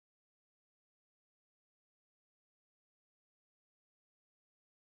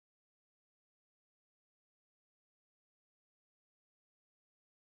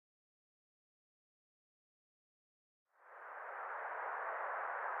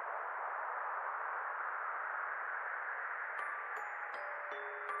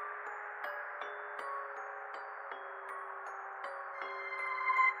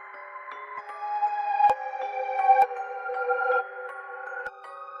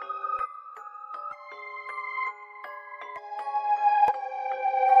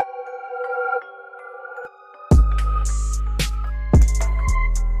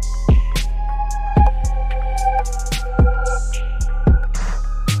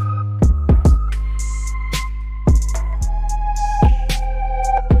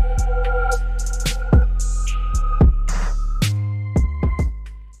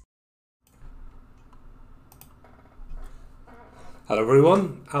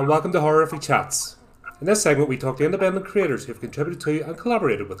and welcome to Horrorific Chats. In this segment, we talk to independent creators who have contributed to and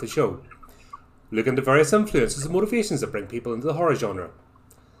collaborated with the show. We look into various influences and motivations that bring people into the horror genre.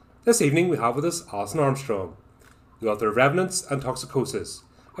 This evening, we have with us Alison Armstrong, the author of Revenants and Toxicosis,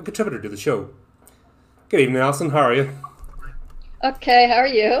 and contributor to the show. Good evening, Alison. How are you? Okay, how are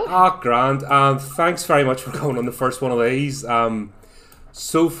you? Grand. Thanks very much for coming on the first one of these.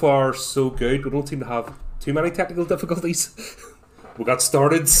 So far, so good. We don't seem to have too many technical difficulties. We got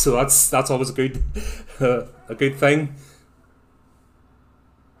started, so that's always a good a good thing.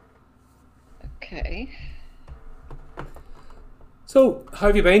 Okay. So, how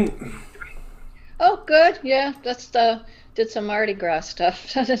have you been? Oh, good. Yeah, that's did some Mardi Gras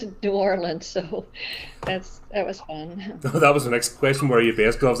stuff in New Orleans, so that was fun. That was the next question. Where are you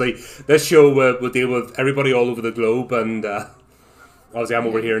based? Because obviously, this show will deal with everybody all over the globe, and obviously, I'm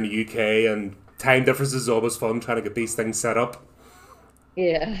over Yeah. here in the UK, and time differences is always fun trying to get these things set up.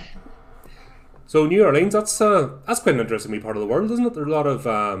 Yeah. So, New Orleans, that's quite an interesting wee part of the world, isn't it? There's a lot of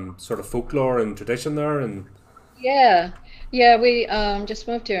sort of folklore and tradition there, and Yeah. Yeah, we just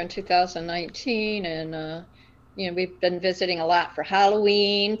moved here in 2019 and we've been visiting a lot for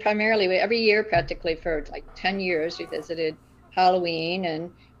Halloween. Primarily every year practically for like 10 years we visited Halloween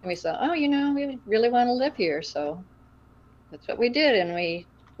and we thought, "Oh, we really want to live here." So that's what we did and we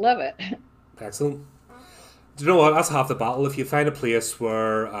love it. excellent. Do you know what? That's half the battle. If you find a place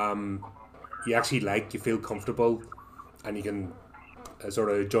where you actually like, you feel comfortable, and you can sort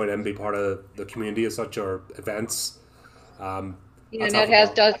of join in, be part of the community as such, or events, Yeah, that's and half it the has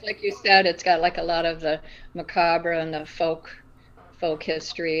battle. does like you said, it's got like a lot of the macabre and the folk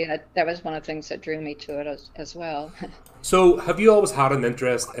history. That was one of the things that drew me to it as well. So, have you always had an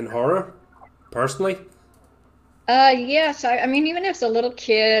interest in horror, personally? Yes, I mean, even as a little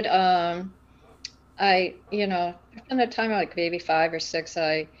kid, from the time like maybe 5 or 6,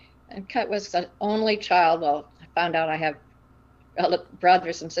 was the only child. Well, I found out I have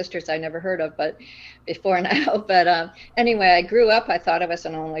brothers and sisters I never heard of, but before now. But anyway, I grew up. I thought I was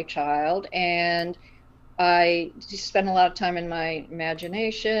an only child, and I just spent a lot of time in my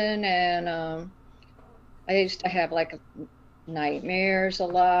imagination, and I used to have like nightmares a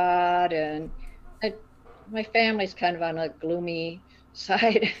lot, and I, my family's kind of on a gloomy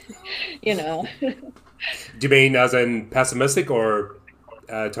side, you know. Do you mean as in pessimistic or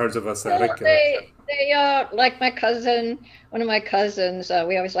in terms of Well, aesthetic? they like my cousin, one of my cousins.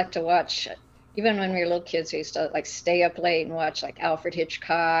 We always like to watch, even when we were little kids. We used to like stay up late and watch like Alfred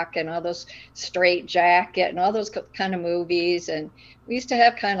Hitchcock and all those Straight Jacket and all those kind of movies. And we used to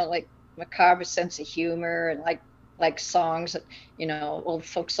have kind of like macabre sense of humor and like songs, old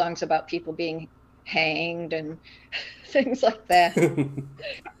folk songs about people being hanged and things like that.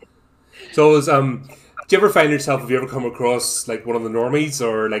 So, do you ever find yourself, have you ever come across like one of the normies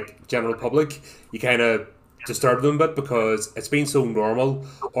or like general public, you kind of disturb them a bit because it's been so normal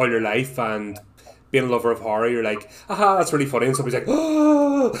all your life, and being a lover of horror, you're like, aha, that's really funny, and somebody's like,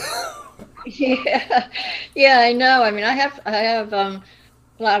 oh. Yeah, yeah, I know. I mean, I have a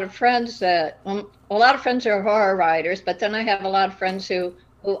lot of friends a lot of friends are horror writers, but then I have a lot of friends who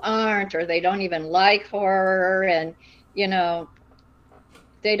aren't, or they don't even like horror, and you know,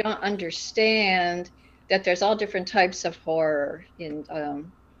 they don't understand that there's all different types of horror. In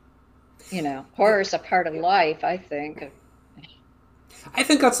Yeah, horror is a part of life, I think. I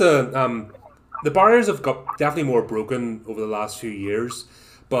think that's the barriers have got definitely more broken over the last few years,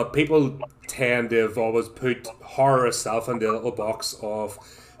 but people tend to have always put horror itself into a little box of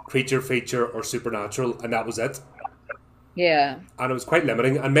creature feature or supernatural, and that was it. Yeah. And it was quite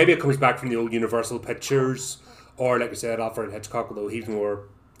limiting. And maybe it comes back from the old Universal pictures, or like I said, Alfred Hitchcock, although he's more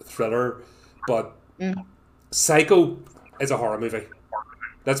thriller. But Mm. Psycho is a horror movie.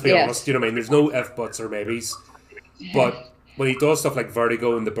 Let's be honest. Yes. You know what I mean? There's no if, buts, or maybes. But when he does stuff like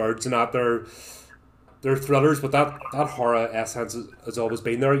Vertigo and the Birds and that, they're thrillers. But that horror essence has always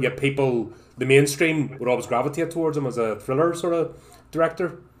been there. Yet people, the mainstream, would always gravitate towards him as a thriller sort of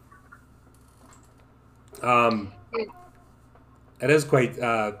director. Um, it is quite.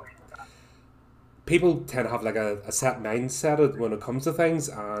 People tend to have like a set mindset when it comes to things,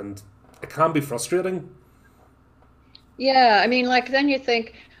 and it can be frustrating. Yeah, I mean, like then you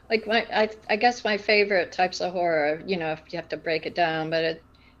think like I guess my favorite types of horror, if you have to break it down, but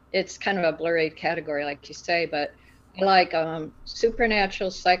it's kind of a blurry category, like you say, but I like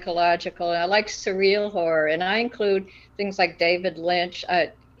supernatural, psychological, and I like surreal horror, and I include things like David Lynch.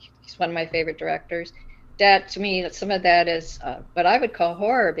 He's one of my favorite directors. That to me, that some of that is what I would call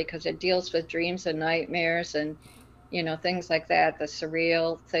horror because it deals with dreams and nightmares and things like that, the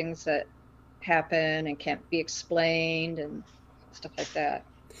surreal things that happen and can't be explained and stuff like that.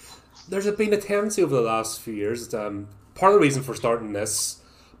 There's been a tendency over the last few years. Part of the reason for starting this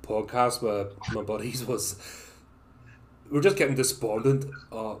podcast with my buddies was we're just getting despondent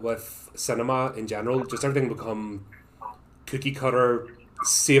with cinema in general. Just everything become cookie cutter,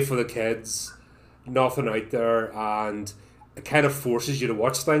 safe for the kids, nothing out there, and it kind of forces you to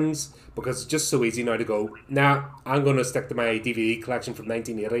watch things because it's just so easy now to go, nah, I'm going to stick to my DVD collection from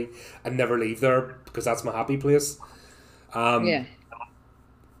 1980 and never leave there because that's my happy place. Yeah.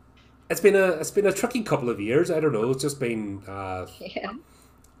 It's been a tricky couple of years. I don't know. It's just been Yeah.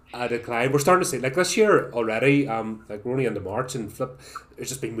 a decline. We're starting to see like this year already. Like we're only into March and flip. There's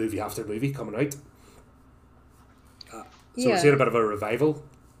just been movie after movie coming out. So we're seeing Yeah. a bit of a revival.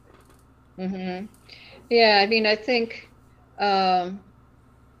 Hmm. Yeah. I mean, I think, um,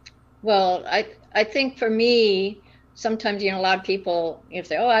 well, I think for me, sometimes, a lot of people,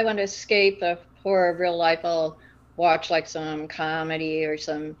 say, oh, I want to escape the horror of real life. I'll watch like some comedy or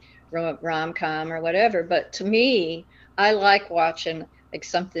some rom-com or whatever. But to me, I like watching like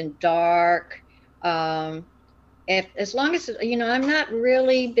something dark. Um, if as long as I'm not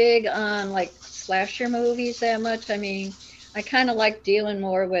really big on like slasher movies that much. I mean, I kind of like dealing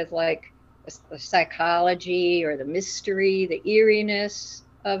more with like the psychology or the mystery, the eeriness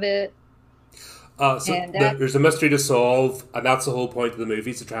of it, and that. There's a mystery to solve, and that's the whole point of the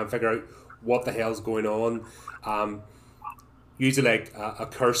movie, to try and figure out what the hell's going on. Um, Usually, like a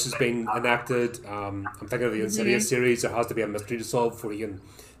curse has been enacted. I'm thinking of the Mhm. Insidious series. There has to be a mystery to solve before you can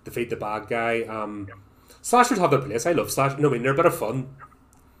defeat the bad guy. Slashers have their place. I love slashers. No, I mean they're a bit of fun.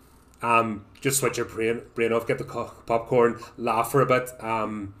 Just switch your brain off, get the popcorn, laugh for a bit.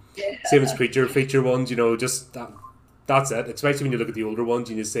 Same as creature feature ones. Just that's it. Especially when you look at the older ones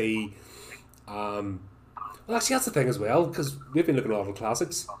and you see. Well, actually, that's the thing as well because we've been looking at a lot of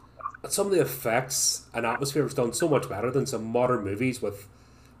classics. And some of the effects and atmosphere was done so much better than some modern movies with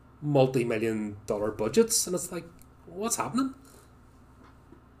multi-million-dollar budgets, and it's like, what's happening?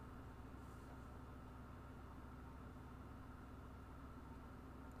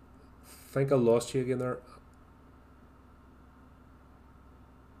 I think I lost you again there.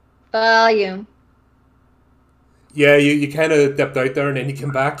 Volume. Yeah, you kind of dipped out there and then you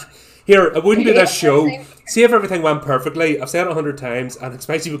came back. Here, it wouldn't be Yeah, this show. same. See if everything went perfectly. I've said it 100 times, and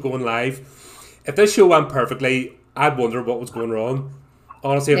especially with going live. If this show went perfectly, I'd wonder what was going wrong.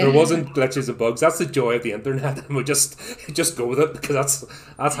 Honestly, if there Yeah. wasn't glitches and bugs, that's the joy of the internet, and we just go with it because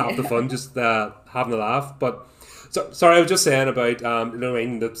that's half the fun, just having a laugh. But sorry, I was just saying about what I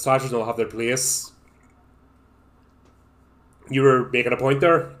mean, the slashers all have their place. You were making a point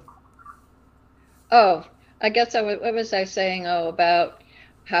there. Oh, I guess what was I saying? Oh, about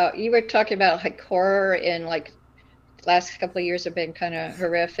how you were talking about like horror in like last couple of years have been kind of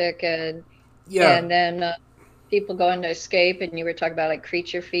horrific, Yeah, and then people going to escape, and you were talking about like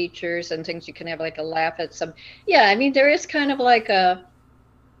creature features and things you can have like a laugh at some. Yeah, I mean there is kind of like a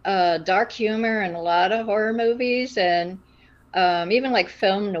dark humor in a lot of horror movies, and even like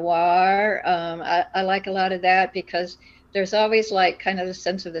film noir. I like a lot of that because there's always like kind of the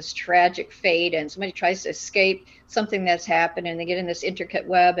sense of this tragic fate, and somebody tries to escape something that's happened, and they get in this intricate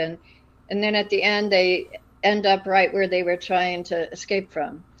web, and then at the end they end up right where they were trying to escape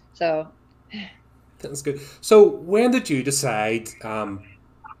from. So, that's good. So when did you decide?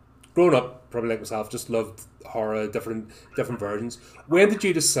 Growing up, probably like myself, just loved horror, different versions. When did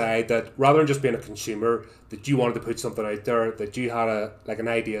you decide that rather than just being a consumer, that you wanted to put something out there, that you had a like an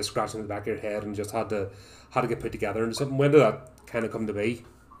idea scratching in the back of your head and just had to get put together into something? When did that kind of come to be?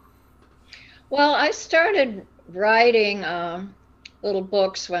 well, I started writing little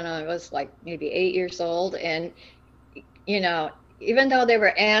books when I was like maybe 8 years old, and you know, even though they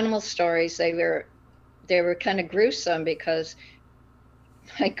were animal stories, they were kind of gruesome because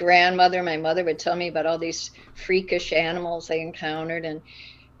my grandmother, my mother would tell me about all these freakish animals they encountered,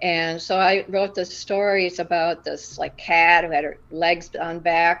 and so I wrote the stories about this like cat who had her legs on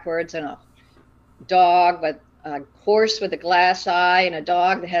backwards, and a dog with a horse with a glass eye, and a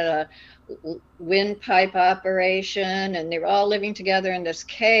dog that had a windpipe operation, and they were all living together in this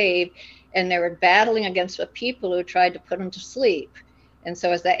cave, and they were battling against the people who tried to put them to sleep. And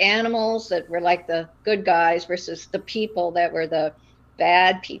so it's the animals that were like the good guys versus the people that were the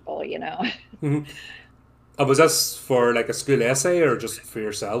bad people. Mm-hmm. And was this for like a school essay or just for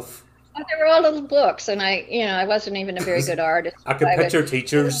yourself? But they were all little books, and I wasn't even a very good artist. I could I would picture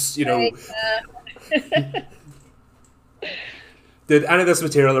teachers, illustrate. did any of this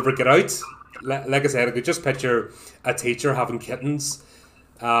material ever get out? Like I said, I could just picture a teacher having kittens,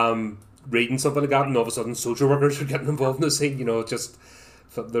 reading something like that, and all of a sudden social workers are getting involved in the scene. Just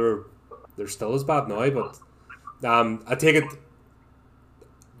they're they're still as bad now, but I take it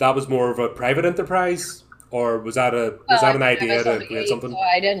that was more of a private enterprise, or was Well, that I an I idea was to create underage, so something?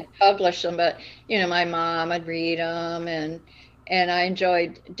 I didn't publish them, but my mom would read them, and I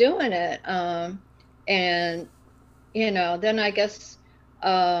enjoyed doing it. And then I guess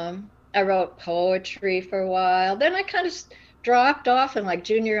I wrote poetry for a while. Then I kind of dropped off in like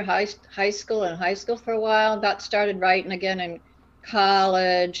junior high school and high school for a while. Got started writing again in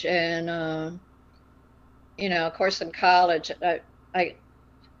college, and of course, in college, I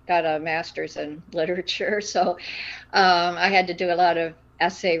got a master's in literature, so I had to do a lot of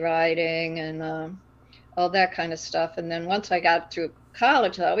essay writing and all that kind of stuff. And then once I got through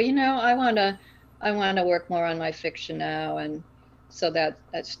college, I thought, well, I want to work more on my fiction now, and so that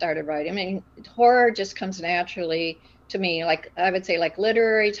started writing. I mean, horror just comes naturally to me. Like I would say, like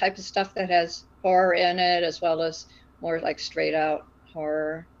literary type of stuff that has horror in it, as well as more like straight out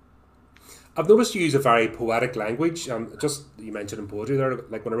horror. I've noticed you use a very poetic language. Just you mentioned in poetry there,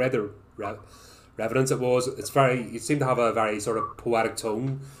 like when I read the Revenants, it's very, you seem to have a very sort of poetic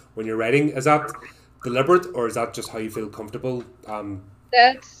tone when you're writing. Is that deliberate, or is that just how you feel comfortable?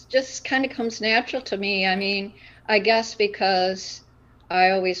 That's just kind of comes natural to me. I mean, I guess because I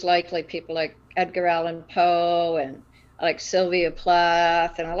always like people like Edgar Allan Poe, and I like Sylvia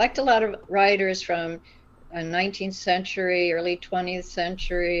Plath, and I liked a lot of writers from 19th century, early 20th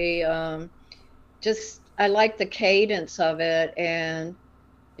century. Just I like the cadence of it, and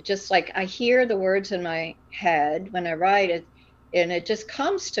it just like I hear the words in my head when I write it, and it just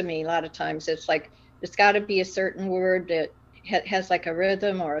comes to me a lot of times. It's like it's got to be a certain word that has like a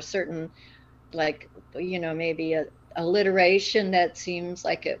rhythm, or a certain, like, maybe a alliteration that seems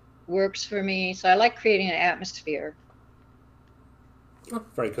like it works for me. So I like creating an atmosphere. Oh,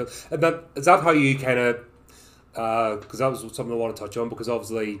 very cool. And that is that how you kind of, because that was something I want to touch on, because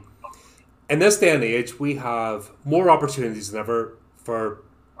obviously in this day and age we have more opportunities than ever for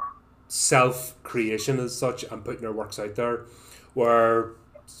self creation as such, and putting our works out there. Where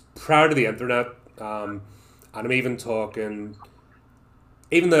prior to the internet, and I'm even talking,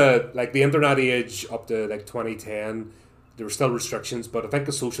 even the internet age up to like 2010, there were still restrictions, but I think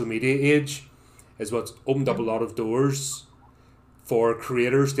the social media age is what's opened up a lot of doors for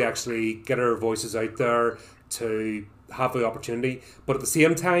creators to actually get our voices out there, to have the opportunity. But at the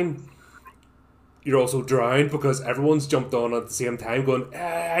same time, you're also drowned because everyone's jumped on at the same time, going,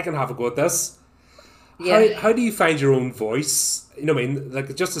 I can have a go at this. Yeah. How do you find your own voice? You know what I mean?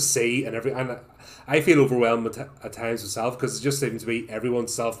 Like just to see and I feel overwhelmed at times myself, because it just seems to be everyone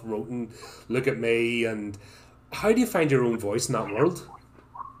self-promoting. Look at me, and how do you find your own voice in that world?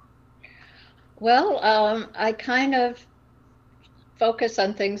 Well, I kind of focus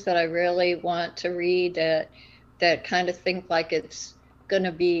on things that I really want to read, that kind of think like it's going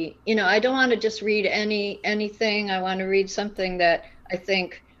to be, I don't want to just read anything. I want to read something that I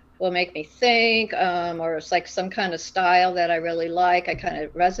think will make me think, or it's like some kind of style that I really like, I kind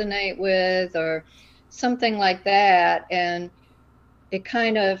of resonate with, or something like that. And it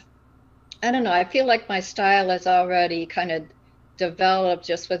kind of, I don't know, I feel like my style is already kind of developed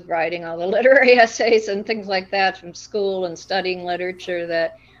just with writing all the literary essays and things like that from school and studying literature,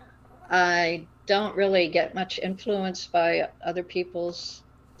 that I don't really get much influence by other people's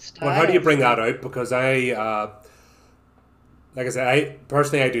Well, how do you styles. bring that out? Because like I said, I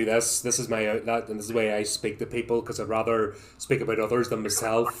personally I do this. This is my outlet, and this is the way I speak to people, because I'd rather speak about others than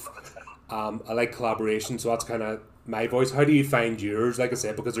myself. I like collaboration, so that's kind of my voice. How do you find yours? Like I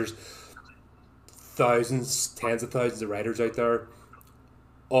said, because there's thousands, tens of thousands of writers out there.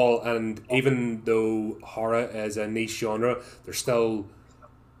 All, and even though horror is a niche genre, there's still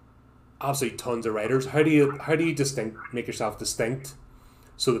absolutely tons of writers. How do you make yourself distinct,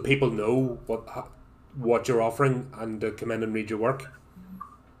 so that people know what you're offering, and come in and read your work?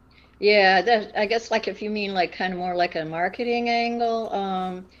 Yeah, I guess like if you mean like kind of more like a marketing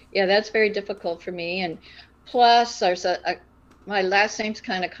angle, yeah, that's very difficult for me. And plus, there's my last name's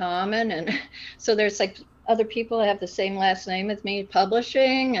kind of common, and so there's like other people that have the same last name as me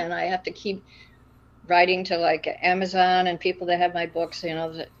publishing, and I have to keep writing to like Amazon and people that have my books,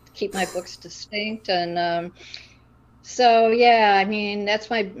 to keep my books distinct. And so yeah, I mean that's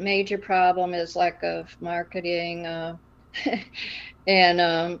my major problem, is lack of marketing.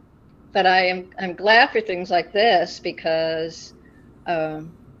 And but I'm glad for things like this, because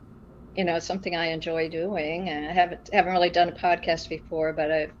um, it's something I enjoy doing. And I haven't really done a podcast before,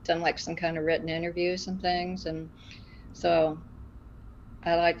 but I've done like some kind of written interviews and things, and so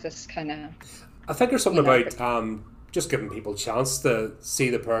I like this kind of, I think there's something you know, about just giving people a chance to see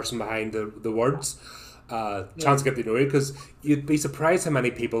the person behind the words. chance Yeah. to get to know you, because you'd be surprised how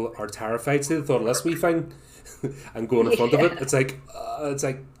many people are terrified. Say the thought of this wee thing and going in front of it. Yeah. It's like,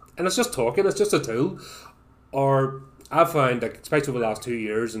 and it's just talking. It's just a tool. Or I've found, like, especially over the last 2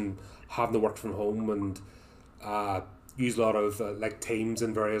 years and having to work from home and uh, use a lot of like Teams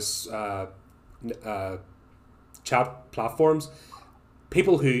and various uh, chat platforms.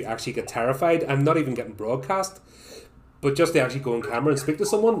 People who actually get terrified and not even getting broadcast, but just to actually go on camera and speak to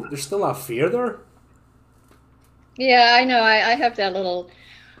someone, there's still that fear there. Yeah, I know. I have that little,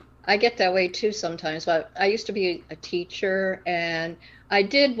 I get that way too sometimes. But I used to be a teacher, and I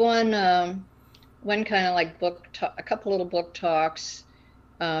did one kind of like a couple little book talks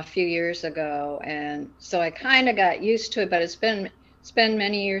a few years ago, and so I kind of got used to it. But it's been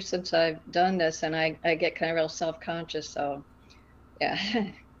many years since I've done this, and I get kind of real self-conscious. So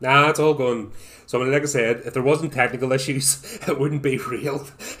yeah. Nah, it's all going. So, I mean, like I said, if there wasn't technical issues, it wouldn't be real.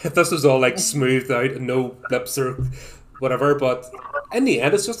 If this was all like smoothed out and no blips or whatever, but in the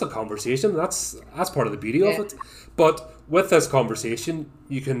end, it's just a conversation. That's part of the beauty of Yeah. it. But with this conversation,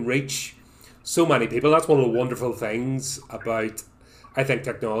 you can reach so many people. That's one of the wonderful things about, I think,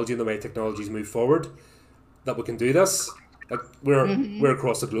 technology and the way technologies move forward. That we can do this. Like, we're Hmm.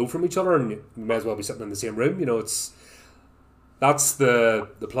 across the globe from each other, and we may as well be sitting in the same room. It's that's the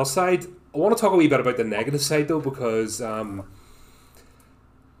plus side. I want to talk a wee bit about the negative side though, because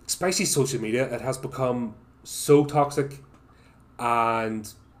especially social media, it has become so toxic,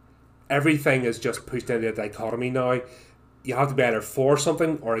 and everything is just pushed into a dichotomy now. You have to be either for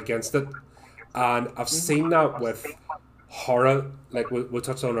something or against it, and I've seen Hmm. that with horror. Like we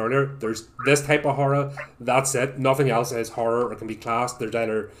touched on earlier, there's this type of horror. That's it. Nothing else is horror. It can be classed. There's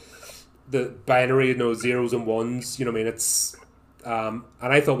either the binary, zeros and ones. You know what I mean?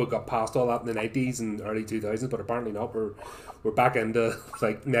 And I thought we got past all that in the 90s and early 2000s, but apparently not. We're back into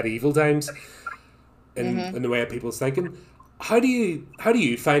like medieval times Hmm. in the way of people's thinking. How do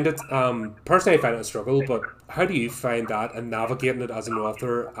you find it? Personally, I find it a struggle, but how do you find that and navigating it as an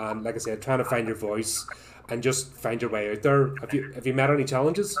author, and like I said, trying to find your voice and just find your way out there? Have you met any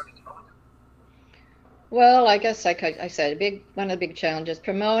challenges? Well, I guess like I said, one of the big challenges,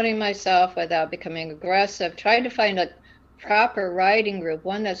 promoting myself without becoming aggressive, trying to find a proper writing group,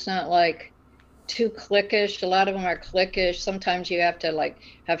 one that's not like too cliquish. A lot of them are cliquish. Sometimes you have to like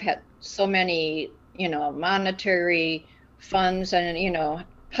have had so many, monetary funds and,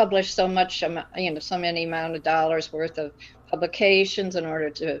 publish so much, so many amount of dollars worth of publications in order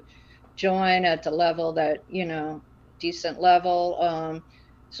to join at the level that, decent level.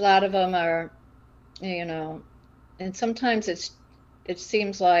 So a lot of them are, you know, and it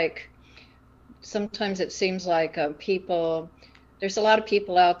seems like, people, there's a lot of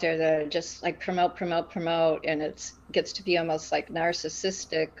people out there that are just like promote, promote, promote, and it gets to be almost like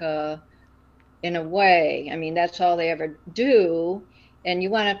narcissistic in a way. I mean, that's all they ever do, and you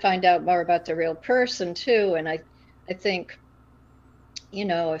want to find out more about the real person too. And I think,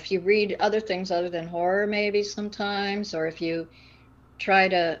 if you read other things other than horror, maybe sometimes, or if you try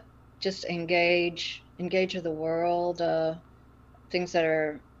to just engage with the world, things that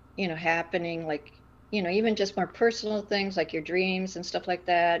are, happening, like, even just more personal things like your dreams and stuff like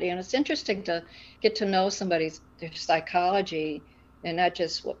that. It's interesting to get to know their psychology, and not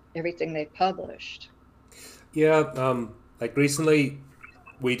just everything they published. Yeah, like recently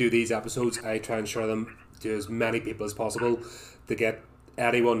we do these episodes. I try and share them to as many people as possible to get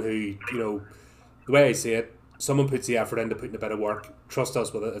anyone who, the way I see it, someone puts the effort into putting a bit of work. Trust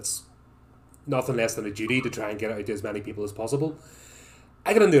us with it. It's nothing less than a duty to try and get it out to as many people as possible.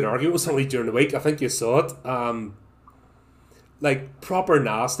 I got into an argument with somebody during the week. I think you saw it. Like, proper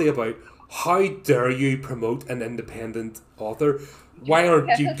nasty about how dare you promote an independent author? Why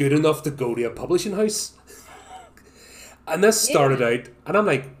aren't you good enough to go to a publishing house? And this started Yeah. out, and I'm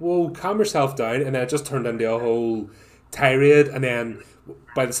like, whoa, calm yourself down. And then it just turned into a whole tirade. And then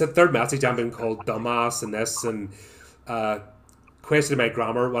by the third message, I'm being called dumbass and this, and uh, questioning my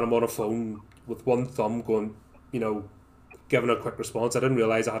grammar when I'm on a phone with one thumb going, you know, giving a quick response. I didn't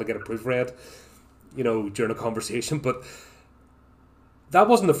realize I had to get a proofread, during a conversation. But that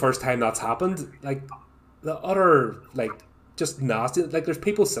wasn't the first time that's happened. Like, the utter, like, just nasty. Like, there's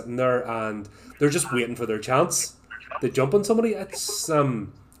people sitting there and they're just waiting for their chance to jump on somebody. It's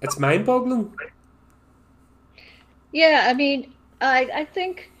mind boggling. Yeah, I mean, I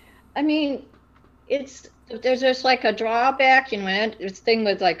think, I mean, it's there's just like a drawback, and this thing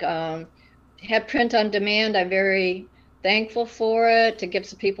with like have print on demand. I'm very thankful for it to give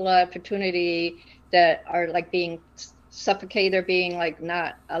some people an opportunity that are like being suffocated or being like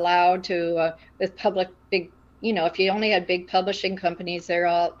not allowed to with public big. If you only had big publishing companies, they're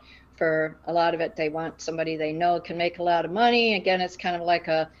all for a lot of it, they want somebody they know can make a lot of money. Again, it's kind of like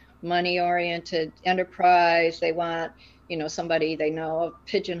a money-oriented enterprise. They want, somebody they know,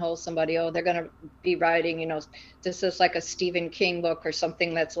 pigeonhole somebody. Oh, they're going to be writing, this is like a Stephen King book or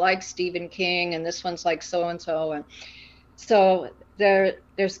something that's like Stephen King, and this one's like so-and-so. And so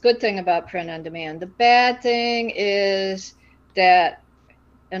there's good thing about print on demand. The bad thing is that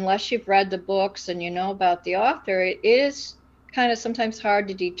unless you've read the books and you know about the author, it is kind of sometimes hard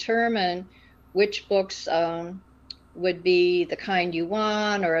to determine which books would be the kind you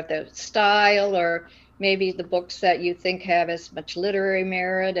want, or the style, or maybe the books that you think have as much literary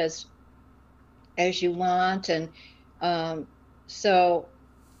merit as you want. And so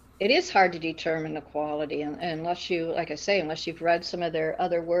it is hard to determine the quality, and unless you, like I say, unless you've read some of their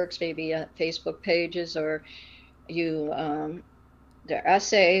other works, maybe Facebook pages, or you their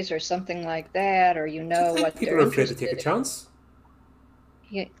essays or something like that, or what people are afraid to take a chance.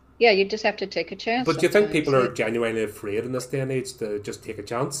 Yeah, you just have to take a chance. But do you think people are genuinely afraid in this day and age to just take a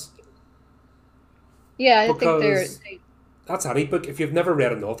chance? Yeah, I think that's any book. If you've never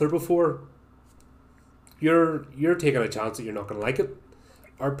read an author before, you're taking a chance that you're not going to like it.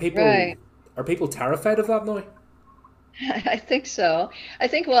 Are people terrified of that now? I think so. I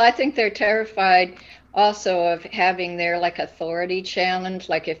think they're terrified also of having their authority challenged.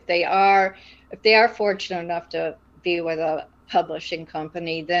 Like if they are fortunate enough to be with a publishing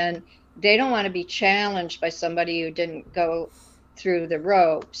company, then they don't want to be challenged by somebody who didn't go through the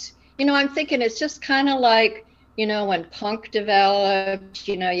ropes. I'm thinking it's just kind of like, when punk developed,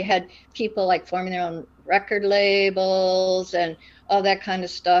 you had people forming their own record labels and all that kind of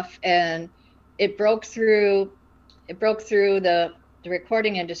stuff, and it broke through the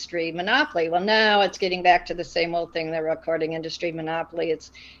recording industry monopoly. Well, now it's getting back to the same old thing, the recording industry monopoly.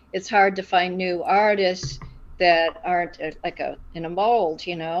 It's hard to find new artists that aren't in a mold,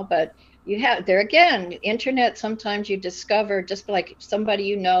 but you have there again, internet, sometimes you discover just like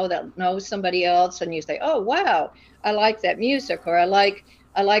somebody that knows somebody else, and you say, oh wow, I like that music, or I like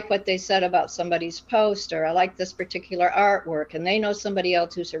what they said about somebody's post, or I like this particular artwork, and they know somebody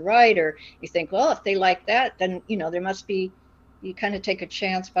else who's a writer. You think, well, if they like that, then there must be, you kind of take a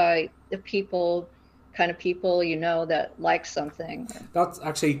chance by the people that like something. That's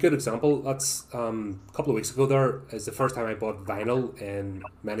actually a good example. That's a couple of weeks ago there is the first time I bought vinyl in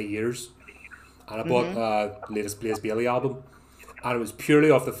many years, and I bought the latest Blaze Bayley album, and it was purely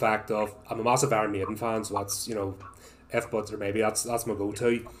off the fact of I'm a massive Iron Maiden fan, so that's F Buds, or maybe that's my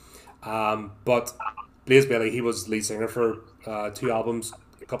go-to. But Blaze Bayley, he was lead singer for 2 albums,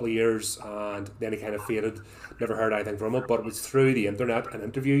 a couple of years, and then he kind of faded. Never heard anything from him, but it was through the internet and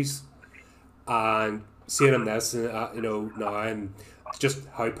interviews, and seeing him this, now, and just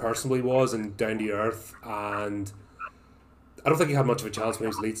how personal he was and down to earth. And I don't think he had much of a chance when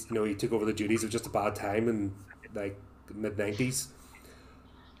he was lead. He took over the duties. It was just a bad time in mid-90s.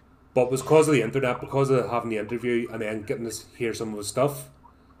 But it was because of the internet, because of having the interview and then getting to hear some of his stuff,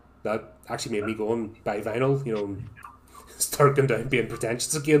 that actually made me go and buy vinyl, start going down being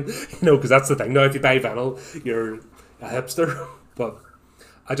pretentious again, because that's the thing now. If you buy vinyl, you're a hipster. But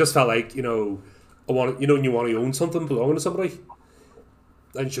I just felt like, I want, when you want to own something belonging to somebody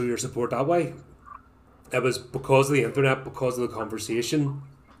and show your support that way. It was because of the internet, because of the conversation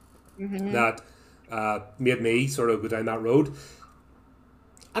that made me sort of go down that road.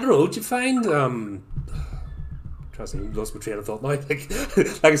 I don't know, do you find lost my train of thought now.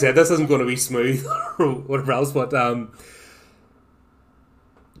 Like I said, this isn't going to be smooth or whatever else, but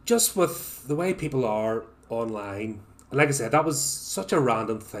just with the way people are online, and like I said, that was such a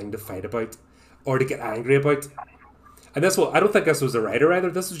random thing to fight about or to get angry about. And I don't think this was a writer either.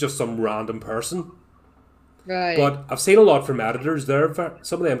 This was just some random person. Right. But I've seen a lot from editors.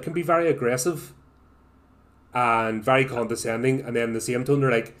 Some of them can be very aggressive and very condescending, and then in the same tone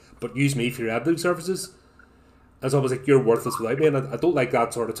they're like, but use me for your editing services. And it's almost like you're worthless without me, and I don't like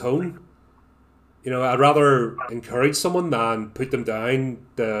that sort of tone. I'd rather encourage someone than put them down.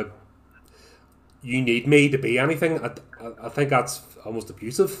 You need me to be anything. I think that's almost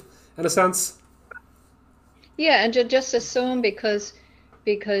abusive in a sense. Yeah, and to just assume because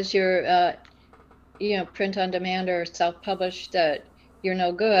you're print on demand or self-published that you're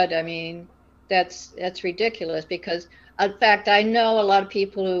no good. I mean, that's ridiculous, because in fact I know a lot of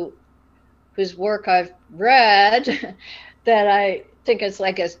people whose work I've read that I think is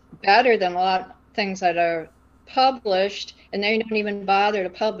better than a lot of things that are published, and they don't even bother to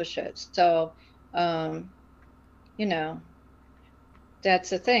publish it. So that's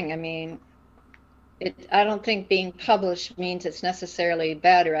the thing. I mean, I don't think being published means it's necessarily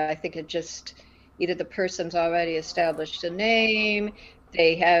better. I think it just, either the person's already established a name,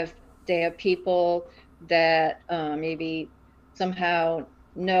 they have they have people that maybe somehow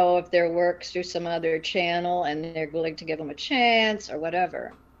know of their works through some other channel and they're willing to give them a chance or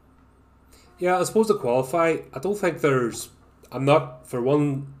whatever. Yeah, I suppose to qualify, I don't think there's. I'm not for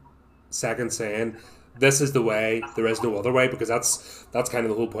one second saying this is the way. There is no other way because that's kind of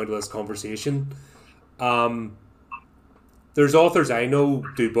the whole point of this conversation. Um, there's authors I know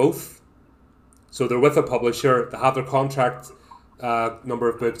do both. So they're with a publisher. They have their contract number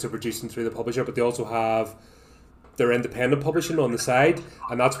of books they're producing through the publisher, but they also have their independent publishing on the side,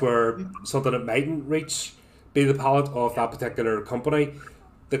 and that's where something that mightn't reach be the palette of that particular company,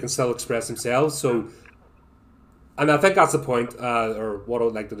 they can still express themselves. So, and I think that's the point, or what I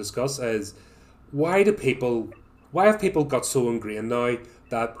would like to discuss is why do people, why have people got so ingrained now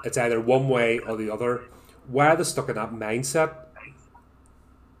that it's either one way or the other? Why are they stuck in that mindset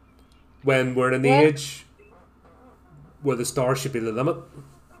when we're in the Well, age where the stars should be the limit?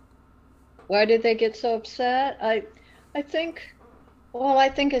 why did they get so upset? I think, well, I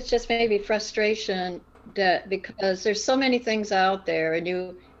think it's just maybe frustration that because there's so many things out there and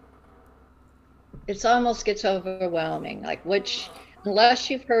it's almost gets overwhelming. Like which, unless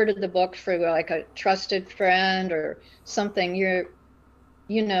you've heard of the book for like a trusted friend or something,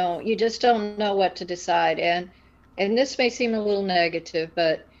 you just don't know what to decide. And this may seem a little negative,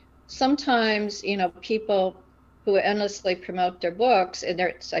 but sometimes, people who endlessly promote their books and they're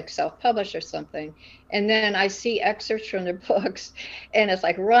it's like self-published or something. And then I see excerpts from their books and it's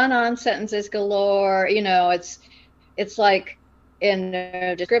like run-on sentences galore, it's like in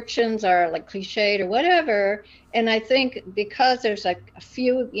their descriptions are like cliched or whatever. And I think because there's like a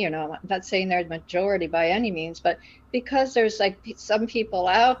few, I'm not saying they're the majority by any means, but because there's like some people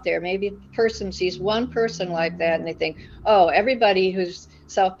out there, maybe the person sees one person like that and they think, oh, everybody who's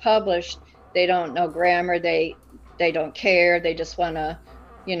self-published, they don't know grammar, they don't care, they just want to,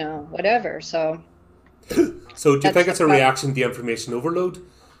 whatever. So So, do you that's think the it's a problem. reaction to information overload?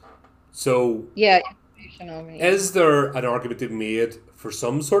 So, Yeah, information only, yeah. is there an argument to be made for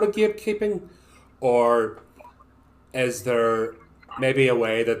some sort of gatekeeping, or is there maybe a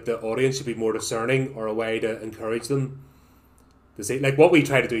way that the audience should be more discerning, or a way to encourage them to see? Like what we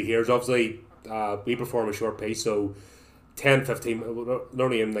try to do here is obviously we perform a short piece, so 10, 15, we're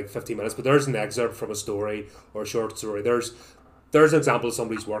only in like 15 minutes, but there's an excerpt from a story or a short story. There's an example of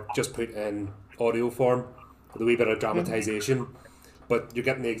somebody's work just put in audio form with a wee bit of Mhm. dramatization, but you're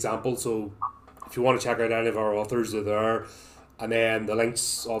getting the example. So if you want to check out any of our authors, they're there, and then the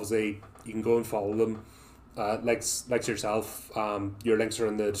links obviously you can go and follow them. Like yourself, your links are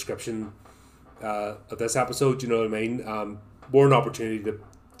in the description of this episode. You know what I mean? More an opportunity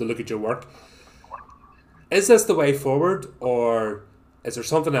to look at your work. Is this the way forward, or is there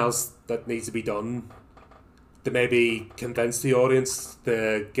something else that needs to be done to maybe convince the audience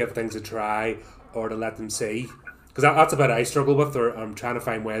to give things a try or to let them see? Because that's a bit I struggle with, or I'm trying to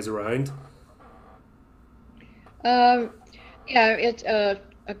find ways around. Um, yeah,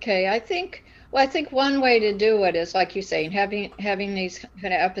 okay. I think one way to do it is like you saying, having these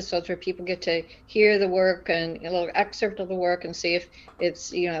kind of episodes where people get to hear the work and a little excerpt of the work and see if it's,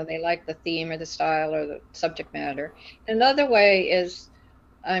 they like the theme or the style or the subject matter. Another way is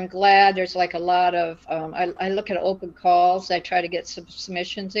I'm glad there's like a lot of, I look at open calls. I try to get some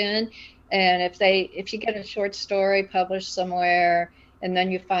submissions in. And if you get a short story published somewhere and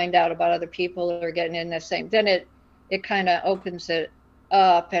then you find out about other people who are getting in the same, then it kind of opens it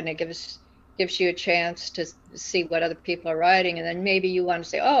up and it gives you a chance to see what other people are writing. And then maybe you want to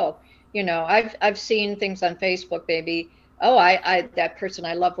say, oh, I've seen things on Facebook, maybe, oh, I that person,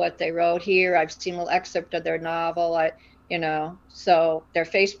 I love what they wrote here. I've seen a little excerpt of their novel. So their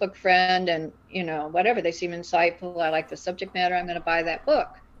Facebook friend and, whatever, they seem insightful. I like the subject matter. I'm going to buy that book,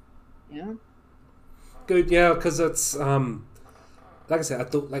 you know? Good, yeah, because it's like I said, I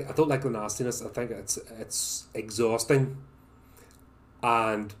don't like the nastiness. I think it's exhausting,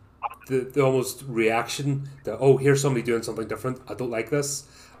 and the almost reaction that, oh, here's somebody doing something different. I don't like this,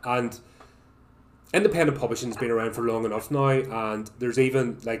 and independent publishing's been around for long enough now, and there's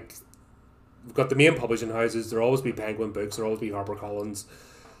even like we've got the main publishing houses. There'll always be Penguin Books. There'll always be HarperCollins.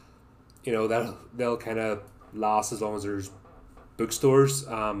 They'll kind of last as long as there's bookstores.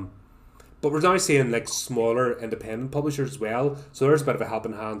 But we're now seeing like smaller independent publishers as well. So there's a bit of a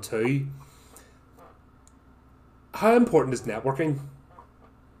helping hand too. How important is networking?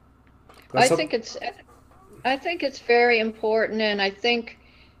 That's I some, think it's, I think it's very important. And I think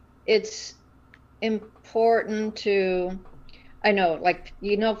it's important to, I know, like,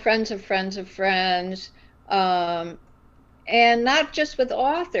 friends of friends of friends, um, and not just with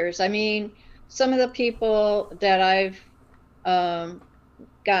authors. I mean, some of the people that I've um,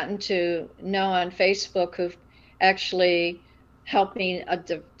 gotten to know on Facebook who've actually helped me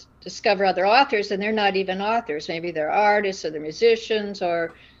discover other authors, and they're not even authors. Maybe they're artists or they're musicians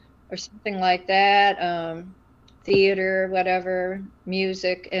or something like that, theater, whatever,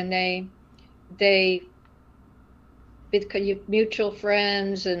 music, and they become mutual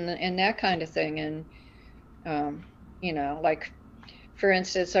friends and that kind of thing. And like, for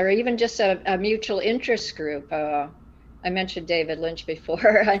instance, or even just a mutual interest group. I mentioned David Lynch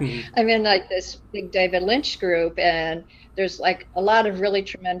before. I'm in like this big David Lynch group, and there's like a lot of really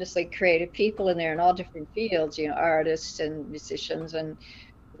tremendously creative people in there in all different fields, artists and musicians and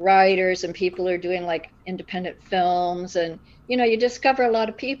writers and people who are doing like independent films. And, you discover a lot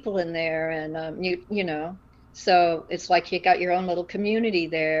of people in there. And, so it's like you got your own little community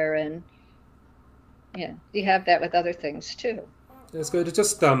there. And yeah, you have that with other things too. It's good. It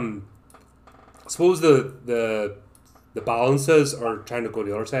just, I suppose the balances are trying to go to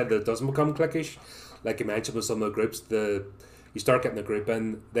the other side that it doesn't become cliquish. Like you mentioned with some of the groups, you start getting a group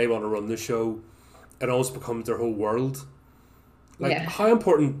in, they want to run the show, it almost becomes their whole world. Like, Yeah. how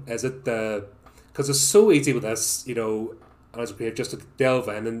important is it? Because it's so easy with this, as a creative, just to delve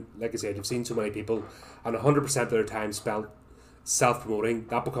in, and like I said, you've seen so many people, and 100% of their time spent self-promoting,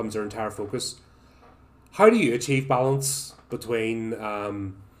 that becomes their entire focus. How do you achieve balance between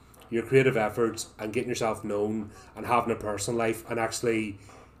your creative efforts and getting yourself known and having a personal life and actually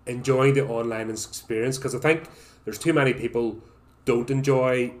enjoying the online experience? Because I think there's too many people don't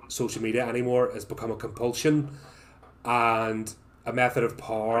enjoy social media anymore. It's become a compulsion and a method of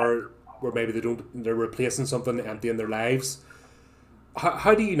power where maybe they're replacing something empty in their lives.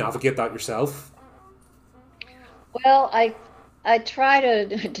 How do you navigate that yourself? Well, I try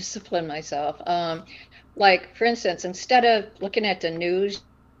to discipline myself. Like, for instance, instead of looking at the news,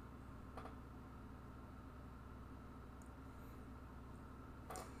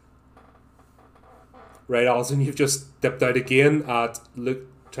 Right, Alison, you've just dipped out again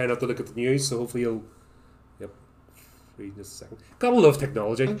try not to look at the news, so hopefully you'll, yep, read just a second. Gotta love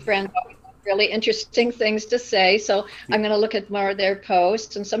technology. some friends always have really interesting things to say, so Yeah. I'm going to look at more of their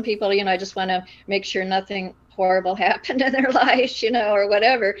posts. And some people, I just want to make sure nothing horrible happened in their lives, or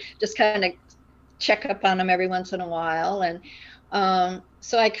whatever. Just kind of check up on them every once in a while. And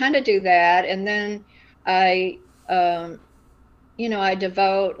so I kind of do that. And then I, I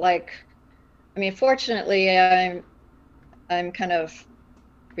devote fortunately, I'm kind of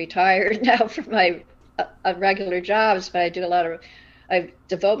retired now from my regular jobs, but I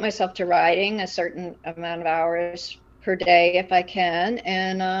devote myself to writing a certain amount of hours per day if I can.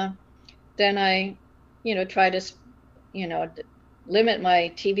 And then I, try to, limit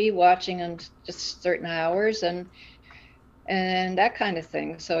my TV watching on just certain hours and that kind of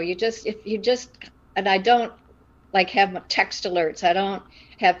thing. So and I don't like have text alerts. I don't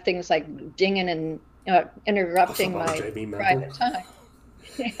have things like dinging and interrupting my private time.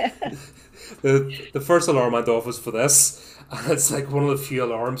 Yeah. The first alarm went off was for this, and it's like one of the few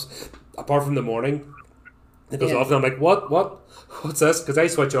alarms, apart from the morning, it goes Yeah. off, and I'm like, what's this? Because I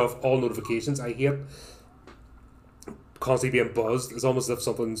switch off all notifications. I hate constantly being buzzed. It's almost as if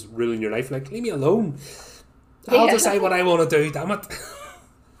something's ruining your life. Like, leave me alone. I'll Yeah. decide what I want to do. Damn it.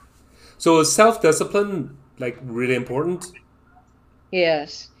 So is self-discipline like really important?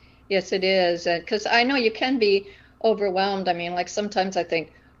 Yes, yes, it is. Because I know you can be overwhelmed. I mean, like sometimes I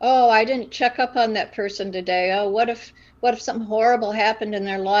think, oh, I didn't check up on that person today. Oh, what if something horrible happened in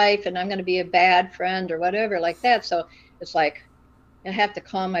their life and I'm going to be a bad friend or whatever like that. So it's like I have to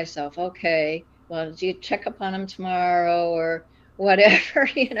calm myself. Okay, well, do you check up on them tomorrow or whatever?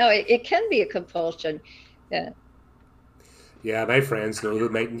 It can be a compulsion. Yeah. Yeah, my friends know they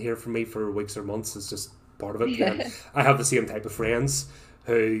mightn't hear from me for weeks or months. It's just part of it. And Yeah. I have the same type of friends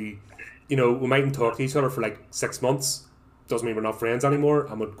who, we mightn't talk to each other for like 6 months. Doesn't mean we're not friends anymore.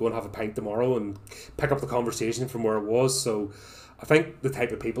 I'm going to go and have a pint tomorrow and pick up the conversation from where it was. So I think the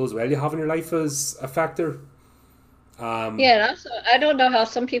type of people as well you have in your life is a factor. Um, Yeah, and also, I don't know how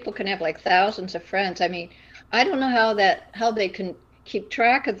some people can have like thousands of friends. I mean, I don't know how they can keep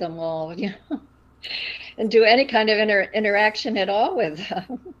track of them all, and do any kind of interaction at all with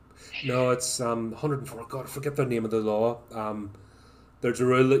them. no, it's 104. God, I forget the name of the law. There's a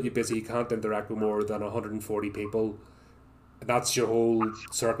rule that you basically can't interact with more than 140 people. And that's your whole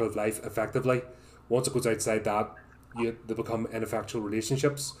circle of life, effectively. Once it goes outside that, they become ineffectual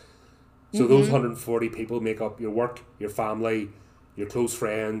relationships. So those Hmm. 140 people make up your work, your family, your close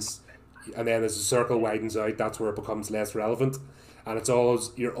friends, and then as the circle widens out, that's where it becomes less relevant. And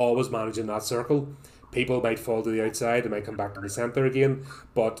you're always managing that circle. People might fall to the outside, they might come back to the centre again,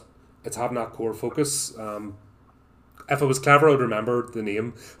 but it's having that core focus. if I was clever, I'd remember the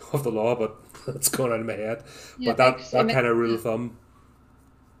name of the law, but it's gone out of my head. Yeah, But that kind of rule of thumb.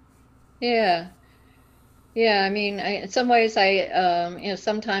 yeah. Yeah, I mean, in some ways,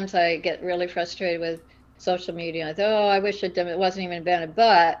 sometimes I get really frustrated with social media. I thought, oh, I wish it wasn't even invented,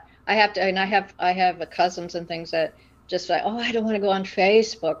 but I have to, and I have cousins and things that just like, oh, I don't want to go on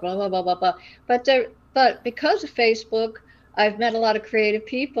Facebook, blah blah blah blah blah. But because of Facebook, I've met a lot of creative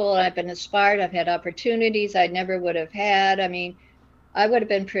people, and I've been inspired. I've had opportunities I never would have had. I mean, I would have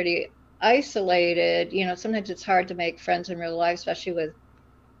been pretty isolated. Sometimes it's hard to make friends in real life, especially with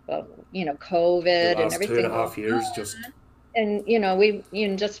The COVID and last two and everything a going half years, just and we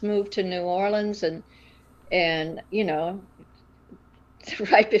just moved to New Orleans and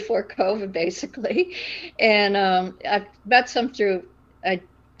right before COVID basically, and I've met some through. I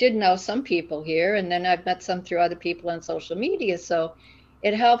did know some people here, and then I've met some through other people on social media. So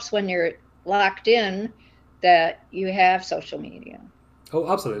it helps when you're locked in that you have social media.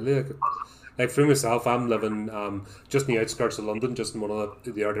 oh, absolutely. Like for myself, I'm living just in the outskirts of London, just in one of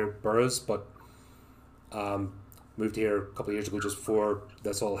the outer boroughs, but um, moved here a couple of years ago just before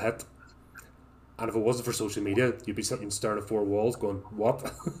this all hit. And if it wasn't for social media, you'd be sitting staring at four walls going,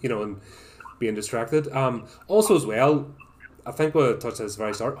 what? And being distracted. Also, as well, I think what I touched at the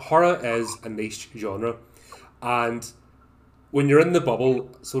very start, horror is a niche genre. And when you're in the bubble,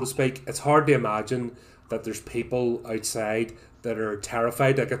 so to speak, it's hard to imagine that there's people outside that are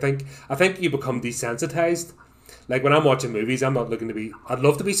terrified. Like I think you become desensitized. Like when I'm watching movies, I'm not looking to be. I'd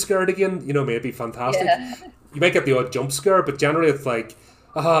love to be scared again. Maybe fantastic. Yeah, You might get the odd jump scare, but generally it's like,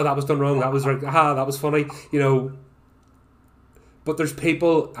 that was done wrong. That was right. That was funny. But there's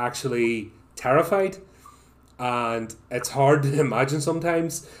people actually terrified, and it's hard to imagine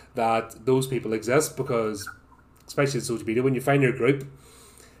sometimes that those people exist because, especially in social media, when you find your group,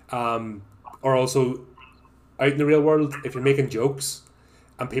 or also out in the real world, if you're making jokes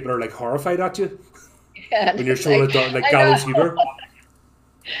and people are like horrified at you yeah. when you're showing it like I gallows know. humor.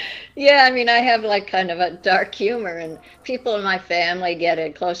 Yeah, I mean, I have like kind of a dark humor, and people in my family get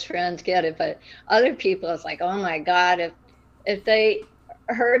it, close friends get it, but other people, it's like, oh my God, if they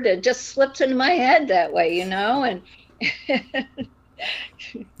heard it, just slips into my head that way, and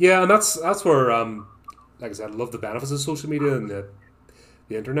Yeah, and that's where like I said, I love the benefits of social media and the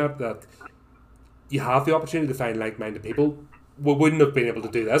internet, that you have the opportunity to find like-minded people. We wouldn't have been able to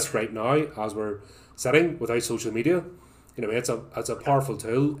do this right now as we're sitting without social media. It's a powerful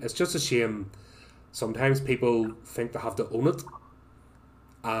tool. It's just a shame sometimes people think they have to own it,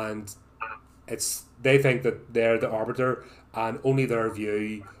 and they think that they're the arbiter and only their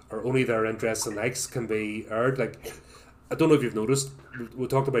view or only their interests and likes can be aired. Like, I don't know if you've noticed, we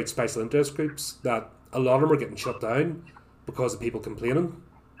talked about special interest groups, that a lot of them are getting shut down because of people complaining,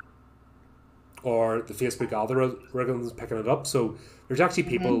 or the Facebook algorithms picking it up. So there's actually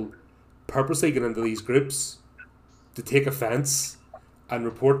Mhm. people purposely getting into these groups to take offence and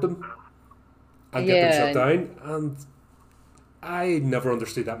report them and get them shut Yeah, down. And I never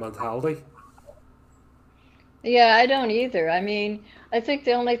understood that mentality. yeah, I don't either. I mean, I think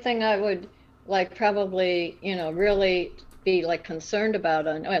the only thing I would like probably, really be like concerned about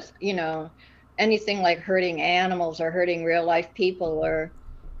on was, anything like hurting animals or hurting real life people or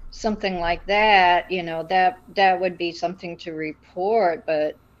something like that, that would be something to report.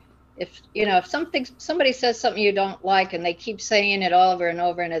 But if somebody says something you don't like and they keep saying it over and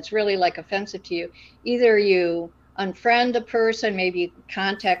over and it's really like offensive to you, either you unfriend the person, maybe you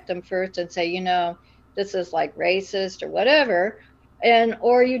contact them first and say, this is like racist or whatever, and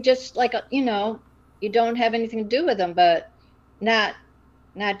or you just like you don't have anything to do with them, but not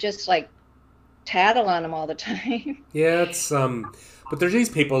not just like tattle on them all the time. Yeah, but there's these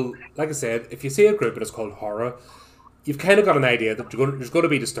people, like I said, if you see a group and it's called horror, you've kind of got an idea that there's going to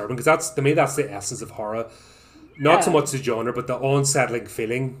be disturbing, because to me, that's the essence of horror. Not so Yeah, much the genre, but the unsettling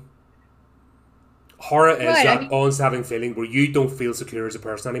feeling. Horror is right. I that mean, unsettling feeling where you don't feel secure as a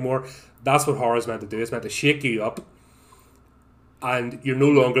person anymore. That's what horror is meant to do. It's meant to shake you up, and you're no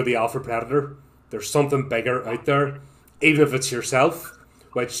longer the alpha predator. There's something bigger out there, even if it's yourself,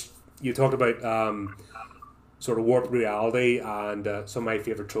 which you talked about, sort of warped reality, and some of my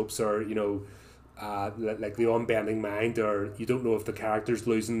favorite tropes are, like the unbending mind, or you don't know if the character's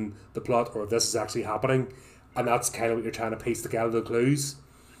losing the plot or if this is actually happening, and that's kind of what you're trying to piece together, the clues.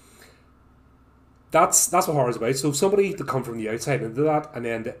 That's what horror's about. So somebody to come from the outside into that, and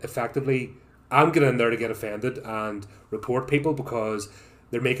then effectively, I'm getting in there to get offended and report people because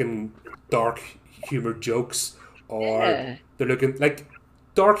they're making dark humor jokes, or yeah. they're looking like,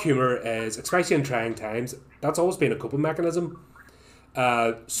 dark humor is, especially in trying times, that's always been a coping mechanism.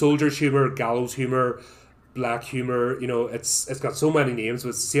 Soldiers humor, gallows humor, black humor. You know, it's got so many names, but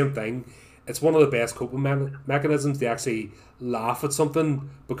it's the same thing. It's one of the best coping mechanisms to actually laugh at something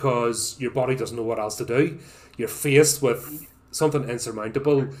because your body doesn't know what else to do. You're faced with something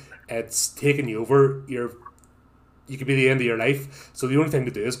insurmountable. It's taking you over. You could be the end of your life. So the only thing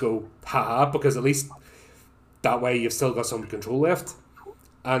to do is go ha ha, because at least that way you've still got some control left.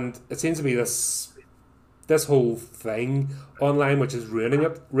 And it seems to be this whole thing online, which is ruining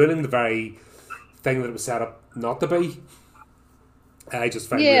it, ruining the very thing that it was set up not to be. I just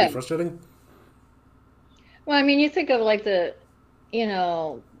find it really Yeah. frustrating. Well, I mean, you think of like the, you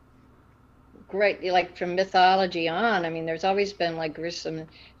know, great, like from mythology on. I mean, there's always been like gruesome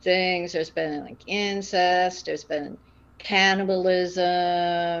things. There's been like incest. There's been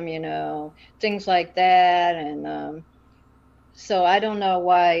cannibalism. Things like that. And so I don't know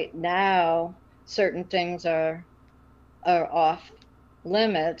why now certain things are off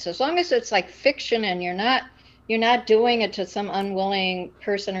limits. As long as it's like fiction and you're not doing it to some unwilling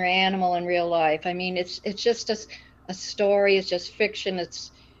person or animal in real life. I mean, it's just a story. It's just fiction.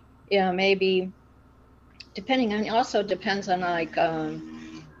 It's maybe depending on also depends on like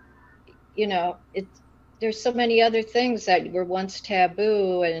it there's so many other things that were once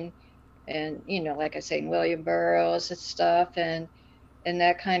taboo and like I say William Burroughs and stuff and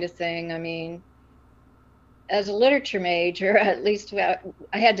that kind of thing. I mean, as a literature major, at least I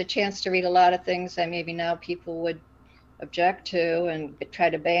had the chance to read a lot of things that maybe now people would object to and try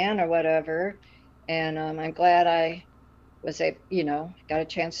to ban or whatever. And I'm glad I got a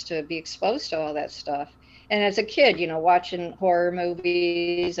chance to be exposed to all that stuff. And as a kid, watching horror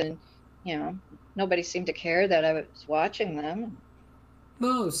movies and, nobody seemed to care that I was watching them.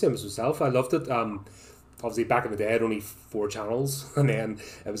 No, same as myself. I loved it. Obviously, back in the day, I had only four channels, and then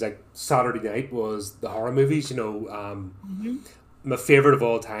it was like Saturday night was the horror movies. Hmm. My favorite of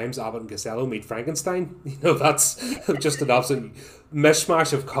all times, Abbott and Costello meet Frankenstein. That's just an absolute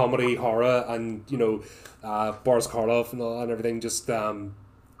mishmash of comedy, horror, and Boris Karloff and all and everything. Just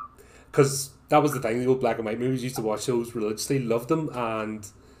because that was the thing. The old black and white movies used to watch those religiously, loved them, and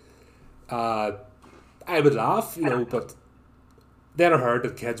uh, I would laugh, but then I heard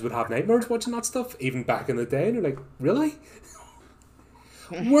that kids would have nightmares watching that stuff, even back in the day, and you're like, really?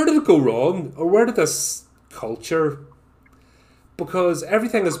 Where did it go wrong? Or where did this culture... Because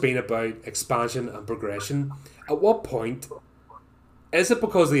everything has been about expansion and progression. At what point... Is it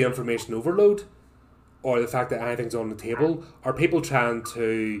because of the information overload? Or the fact that anything's on the table? Are people trying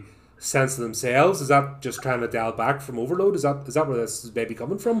to censor themselves? Is that just trying to dial back from overload? Is that where this is maybe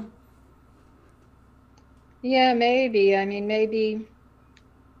coming from? Yeah, maybe. I mean, maybe,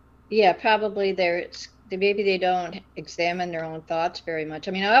 yeah, probably maybe they don't examine their own thoughts very much.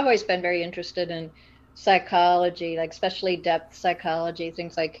 I mean, I've always been very interested in psychology, like especially depth psychology,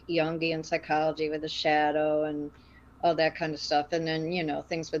 things like Jungian psychology with the shadow and all that kind of stuff. And then,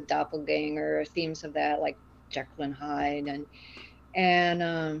 things with doppelganger, themes of that, like Jekyll and Hyde. And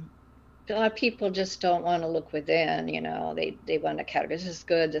a lot of people just don't want to look within, they want to categorize this is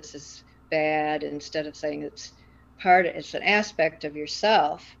good, this is bad, instead of saying it's an aspect of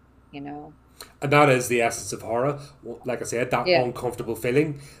yourself, you know. And that is the essence of horror. Like I said, that Yeah. uncomfortable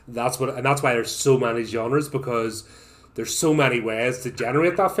feeling. And that's why there's so many genres, because there's so many ways to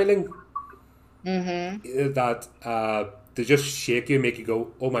generate that feeling Mm-hmm. that they just shake you, make you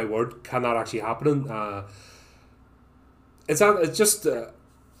go, "Oh my word, can that actually happen?" It's just.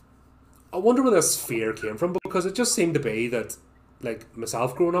 I wonder where this fear came from, because it just seemed to be that, like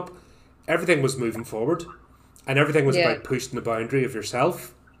myself growing up, everything was moving forward, and everything was Yeah. about pushing the boundary of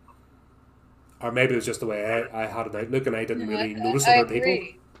yourself. Or maybe it was just the way I had an outlook, and I didn't No, really notice I other people.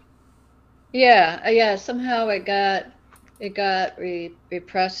 agree. Yeah, yeah. Somehow it got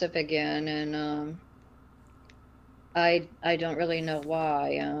repressive again, and I don't really know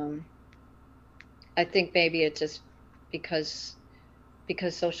why. I think maybe it's just because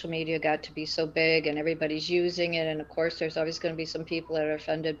social media got to be so big and everybody's using it, and of course there's always going to be some people that are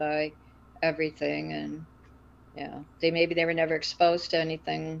offended by everything, and maybe they were never exposed to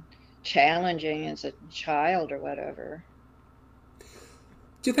anything challenging as a child or whatever.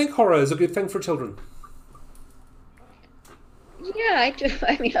 Do you think horror is a good thing for children? Yeah, I do.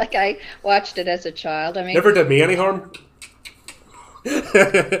 I mean, like I watched it as a child. I mean, Never did me any harm.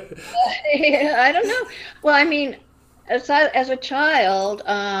 I don't know. Well, I mean, as a child,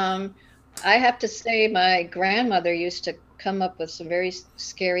 I have to say my grandmother used to come up with some very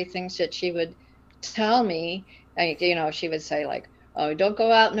scary things that she would tell me. She would say like, "Oh, don't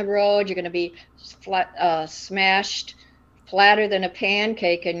go out in the road. You're going to be smashed flatter than a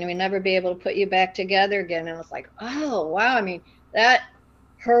pancake, and we'll never be able to put you back together again." And I was like, "Oh, wow." I mean, that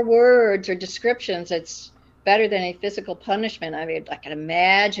her words or descriptions. It's better than any physical punishment. I mean, I can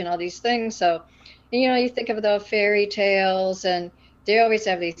imagine all these things. So, you know, you think of the fairy tales, and they always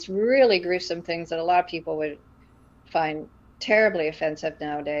have these really gruesome things that a lot of people would find terribly offensive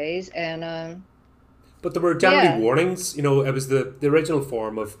nowadays. And But there were generally yeah, warnings. You know, it was the original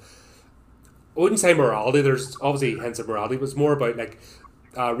form of, I wouldn't say morality. There's obviously hints of morality. It was more about like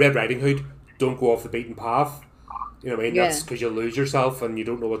Red Riding Hood. Don't go off the beaten path. You know what I mean? That's yeah. because you'll lose yourself and you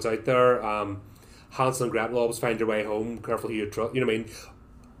don't know what's out there. Hansel and Gretel always find your way home. Careful who you trust. You know what I mean?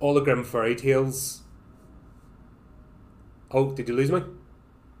 All the grim fairy tales. Oh, did you lose me?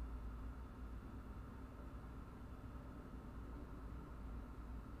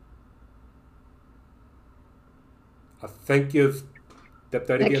 I think you've dipped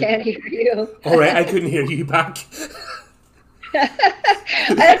out I again. can't hear you. All right, I couldn't hear you back.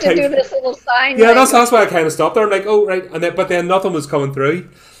 I have to do this little sign Yeah, language. that's why I kind of stopped there. I'm like, oh right, and then but then nothing was coming through.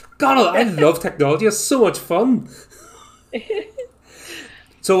 God, I love technology. It's so much fun.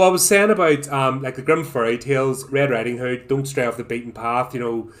 So I was saying about like the grim fairy tales, Red Riding Hood, don't stray off the beaten path. You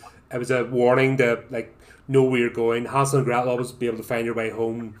know, it was a warning to like know where you're going. Hansel and Gretel always be able to find your way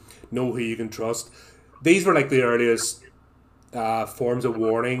home. Know who you can trust. These were like the earliest forms of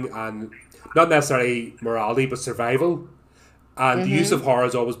warning and not necessarily morality, but survival. And the use of Hmm. horror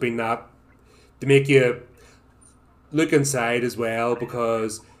has always been that to make you look inside as well,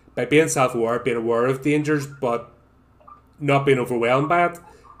 because by being self-aware, being aware of dangers, but not being overwhelmed by it,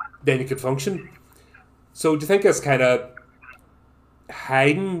 then you could function. So do you think it's kind of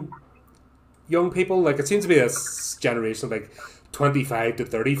hiding young people? Like it seems to be this generation of like 25 to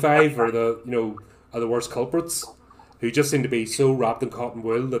 35 are the are the worst culprits, who just seem to be so wrapped in cotton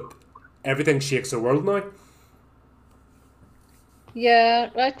wool that everything shakes their world now. Yeah,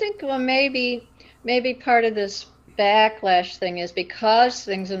 I think well maybe part of this backlash thing is because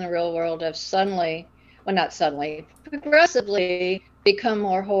things in the real world have suddenly, well not suddenly, progressively become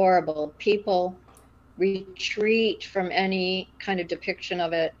more horrible. People retreat from any kind of depiction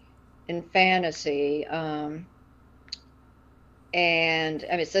of it in fantasy. And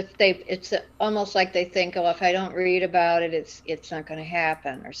I mean, it's almost like they think, oh, if I don't read about it, it's not going to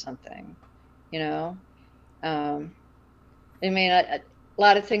happen or something, you know. Um, I mean, a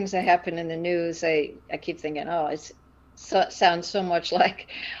lot of things that happen in the news, I keep thinking, oh, it sounds so much like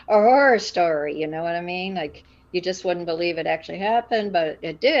a horror story. You know what I mean? Like you just wouldn't believe it actually happened, but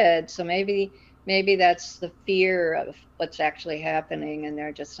it did. So maybe that's the fear of what's actually happening, and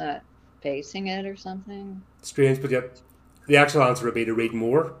they're just not facing it or something. Strange, but yet the actual answer would be to read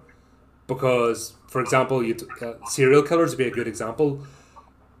more. Because, for example, serial killers would be a good example.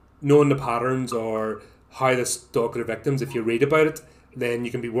 Knowing the patterns or how they stalk their victims, if you read about it, then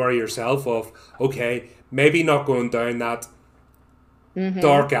you can be wary yourself of, okay, maybe not going down that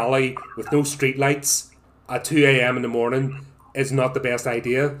Mm-hmm. dark alley with no street lights at 2 a.m. in the morning is not the best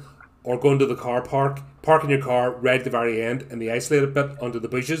idea. Or going to the car park, parking your car right at the very end in the isolated bit under the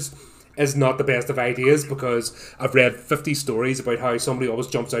bushes is not the best of ideas, because I've read 50 stories about how somebody always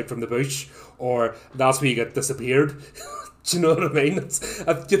jumps out from the bush or that's where you get disappeared. Do you know what I mean?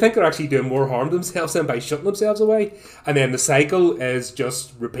 Do you think they're actually doing more harm to themselves than by shutting themselves away? And then the cycle is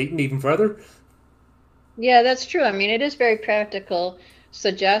just repeating even further. Yeah, that's true. I mean, it is very practical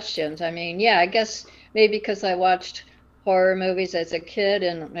suggestions. I mean, yeah, I guess maybe because I watched horror movies as a kid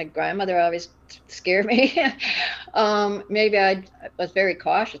and my grandmother always scared me. Maybe I was very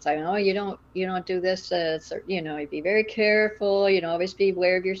cautious. I know you don't do this, you know, you be very careful, you know, always be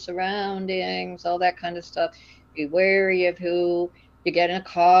aware of your surroundings, all that kind of stuff. Be wary of who you get in a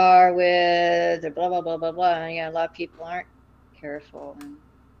car with, or blah blah blah blah blah. And yeah, a lot of people aren't careful. And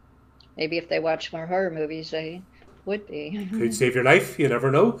maybe if they watch more horror movies, they would Could be. save your life, you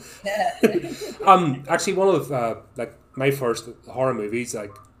never know. Yeah. Actually, one of like my first horror movies,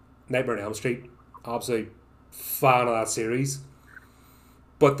 like Nightmare on Elm Street, absolute fan of that series.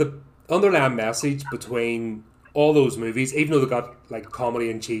 But the underlying message between all those movies, even though they got like comedy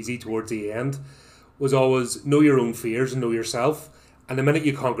and cheesy towards the end, was always know your own fears and know yourself. And the minute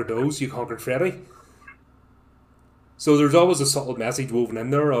you conquered those, you conquered Freddy. So there's always a subtle message woven in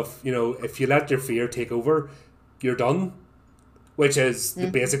there of, you know, if you let your fear take over, you're done, which is the Hmm.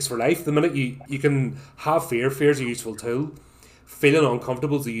 basics for life. The minute you can have fear is a useful tool. Feeling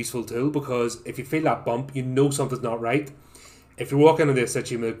uncomfortable is a useful tool, because if you feel that bump, you know something's not right. If you're walking into a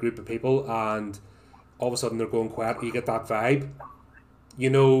situation with a group of people and all of a sudden they're going quiet, you get that vibe, you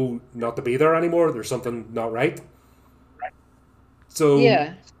know not to be there anymore. There's something not right. So,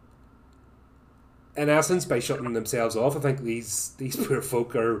 Yeah. in essence, by shutting themselves off, I think these poor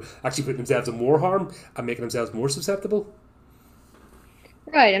folk are actually putting themselves in more harm and making themselves more susceptible.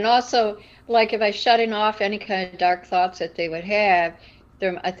 Right. And also, like if I shutting off any kind of dark thoughts that they would have,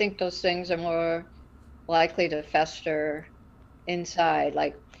 I think those things are more likely to fester inside.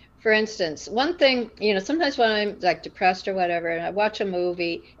 Like, for instance, one thing, sometimes when I'm like depressed or whatever, and I watch a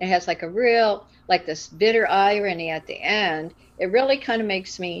movie, it has like a real, like this bitter irony at the end. It really kind of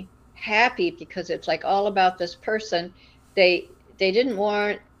makes me happy because it's like all about this person. They didn't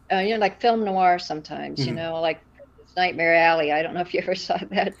want, like film noir sometimes, Mhm. like Nightmare Alley. I don't know if you ever saw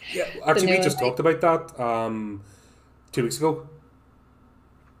that, Yeah, the actually, we new just one. talked about that 2 weeks ago.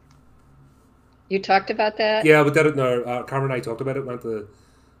 You talked about that? Yeah, we did it in our, Cameron and I talked about it, went to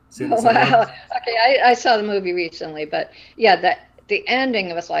see it in the Oh, cinema. wow. Okay, I saw the movie recently, but yeah, the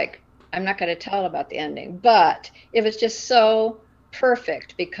ending was like, I'm not going to tell about the ending, but it was just so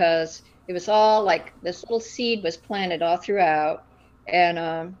perfect because it was all like this little seed was planted all throughout,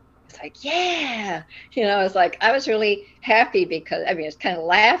 and it's like, yeah, it's like I was really happy because I mean, it's kind of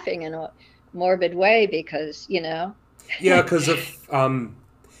laughing in a morbid way because Yeah, because if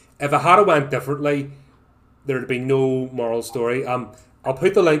it had went differently, there'd be no moral story. I'll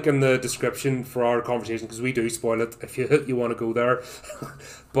put the link in the description for our conversation because we do spoil it if you want to go there.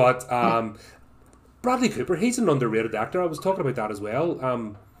 But Bradley Cooper, he's an underrated actor. I was talking about that as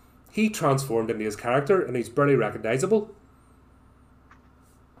well. He transformed into his character and he's barely recognizable.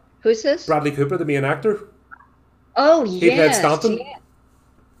 Who's this? Bradley Cooper, the main actor, Oh, he played yes, Stanton. yeah,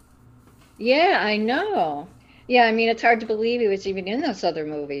 yeah, I know. Yeah, I mean, it's hard to believe he was even in those other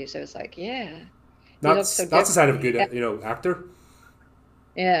movies. It was like, yeah, he looks so That's a sign of a different. good Yeah, actor.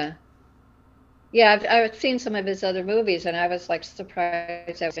 yeah, yeah. I've seen some of his other movies, and I was like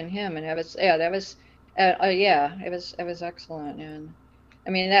surprised that was in him. And that was, yeah, it was excellent. And I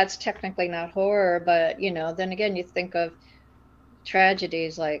mean, that's technically not horror, but then again, you think of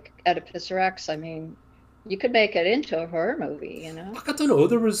tragedies like Oedipus Rex. I mean, you could make it into a horror movie. I don't know.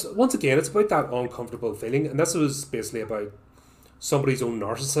 There was once again, it's about that uncomfortable feeling, and this was basically about somebody's own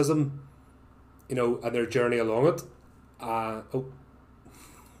narcissism, and their journey along it. Oh,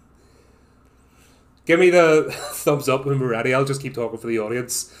 give me the thumbs up when we're ready. I'll just keep talking for the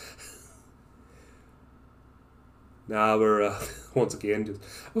audience. Now we're once again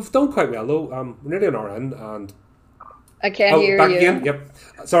we've done quite well though. We're nearly an hour in, and I can't oh, hear back again. you. Yep.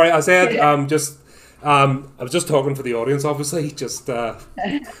 Sorry, I said just. I was just talking for the audience, obviously. Just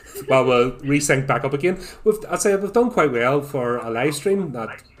while we'll resync back up again. I'd say we've done quite well for a live stream. That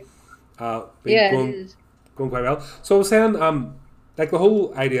been Yeah, it going is. quite well. So I was saying, like the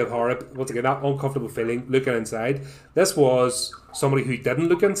whole idea of horror, once again, that uncomfortable feeling, looking inside. This was somebody who didn't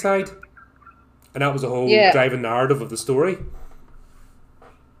look inside, and that was the whole Yeah, driving narrative of the story.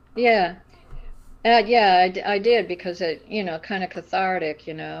 yeah. Yeah, I did because it, kind of cathartic,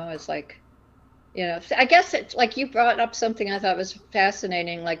 it's like, I guess it's like you brought up something I thought was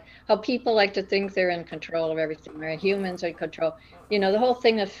fascinating, like how people like to think they're in control of everything, right? Humans are in control. The whole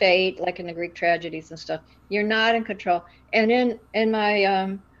thing of fate, like in the Greek tragedies and stuff, you're not in control. And in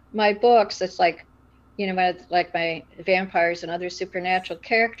my books, it's like, like my vampires and other supernatural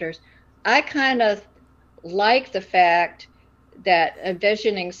characters, I kind of like the fact that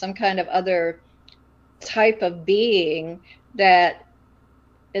envisioning some kind of other type of being that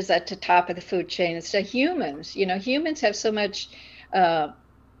is at the top of the food chain. It's the humans. Humans have so much uh,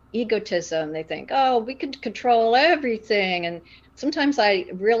 egotism. They think, oh, we can control everything. And sometimes I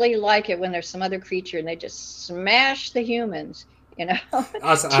really like it when there's some other creature and they just smash the humans, I'm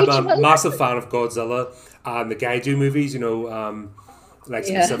teach a them a massive lesson. fan of Godzilla and the Kaiju movies. Like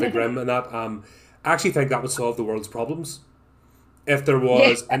Pacific Yeah. Rim and that. I actually think that would solve the world's problems if there Yeah.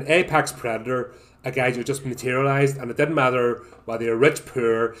 was an apex predator, a guy who just materialized, and it didn't matter whether you're rich,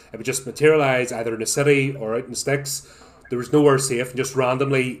 poor, it would just materialize either in a city or out in the sticks. There was nowhere safe, and just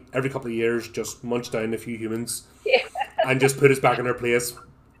randomly, every couple of years, just munch down a few humans Yeah. and just put us back in our place.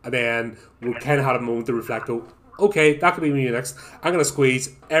 And then we kind of had a moment to reflect, go, okay, that could be me next. I'm going to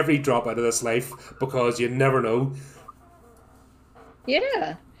squeeze every drop out of this life because you never know.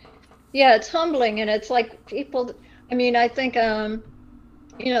 Yeah. Yeah, it's humbling and it's like people, I mean, I think the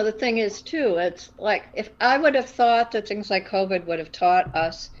thing is too, it's like if I would have thought that things like COVID would have taught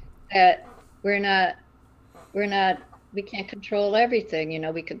us that we're not we're not we can't control everything.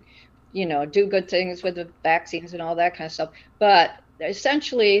 We could, do good things with the vaccines and all that kind of stuff. But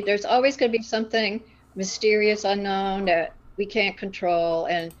essentially there's always going to be something mysterious, unknown that we can't control,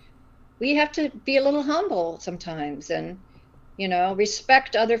 and we have to be a little humble sometimes and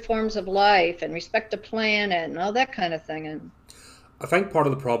respect other forms of life and respect the planet and all that kind of thing. And I think part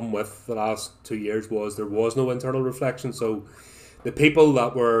of the problem with the last 2 years was there was no internal reflection. So the people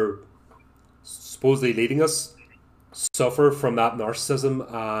that were supposedly leading us suffer from that narcissism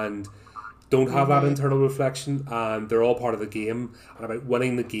and don't have that internal reflection, and they're all part of the game and about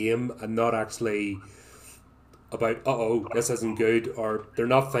winning the game and not actually about this isn't good, or they're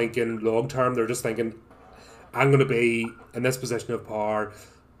not thinking long term. They're just thinking, I'm going to be in this position of power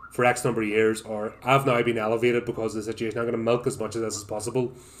for X number of years, or I've now been elevated because of the situation. I'm going to milk as much of this as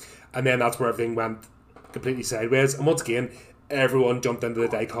possible, and then that's where everything went completely sideways. And once again, everyone jumped into the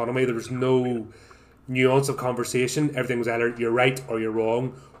dichotomy. There was no nuance of conversation. Everything was either you're right or you're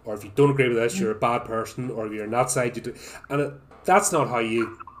wrong, or if you don't agree with this, you're a bad person, or you're on that side. You do, and that's not how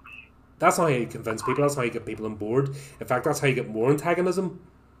you. That's not how you convince people. That's how you get people on board. In fact, that's how you get more antagonism.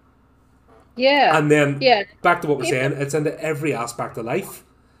 Yeah. And then back to what we're saying, it's into every aspect of life.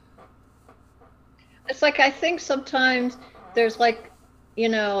 It's like, I think sometimes there's like,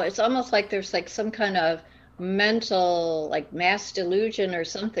 it's almost like there's like some kind of mental, like mass delusion or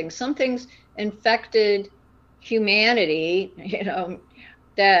something. Something's infected humanity,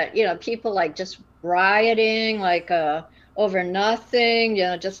 that, people like just rioting, like over nothing,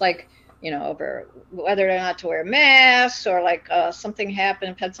 just like, over whether or not to wear masks, or like something happened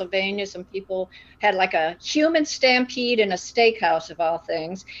in Pennsylvania. Some people had like a human stampede in a steakhouse of all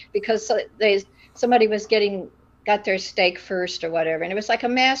things, because somebody got their steak first or whatever. And it was like a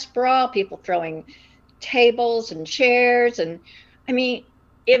mass brawl, people throwing tables and chairs. And I mean,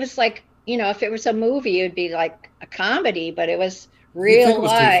 it was like, if it was a movie, it would be like a comedy, but it was real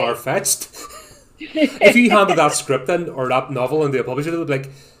life. You think it was too far-fetched? If you handed that script in, or that novel, and the publisher, they would be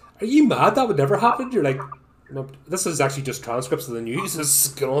like, are you mad? That would never happen. You're like, no, this is actually just transcripts of the news that's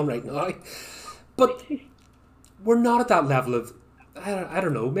going on right now. But we're not at that level of, I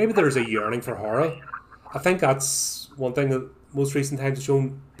don't know, maybe there's a yearning for horror. I think that's one thing that most recent times has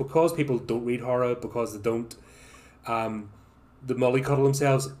shown, because people don't read horror, because they don't the mollycoddle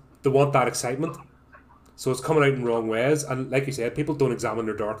themselves, they want that excitement. So it's coming out in wrong ways. And like you said, people don't examine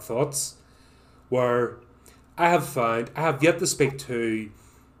their dark thoughts. Where I have yet to speak to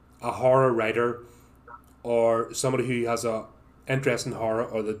a horror writer or somebody who has a interest in horror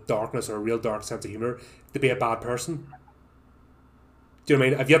or the darkness or a real dark sense of humour to be a bad person. Do you know what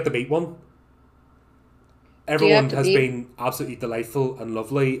I mean? I've yet to meet one. Everyone has been absolutely delightful and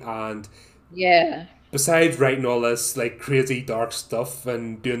lovely, and besides writing all this like crazy dark stuff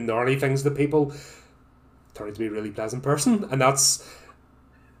and doing gnarly things to people, turned out to be a really pleasant person. And that's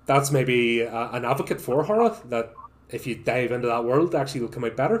maybe an advocate for horror, that if you dive into that world, actually will come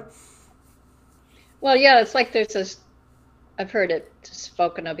out better. Well, yeah, it's like there's this, I've heard it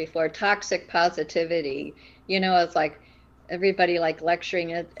spoken of before, toxic positivity. It's like everybody like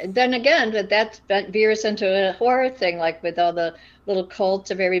lecturing it. And then again, that veers into a horror thing, like with all the little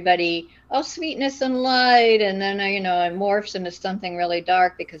cults of everybody, sweetness and light. And then, it morphs into something really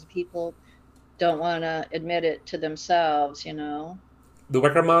dark because people don't want to admit it to themselves, The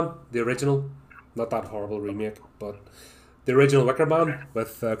Wicker Man, the original, not that horrible remake, but the original Wicker Man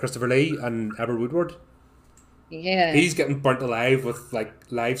with Christopher Lee and Edward Woodward. Yeah. He's getting burnt alive with like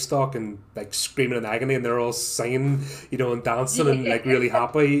livestock and like screaming in agony, and they're all singing, and dancing and like really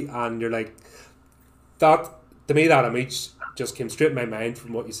happy. And you're like, that, to me, that image just came straight in my mind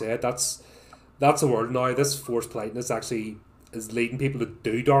from what you said. That's the world now. This forced politeness actually is leading people to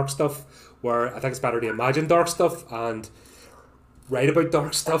do dark stuff, where I think it's better to imagine dark stuff and write about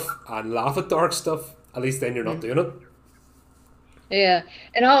dark stuff and laugh at dark stuff. At least then you're not doing it. Yeah.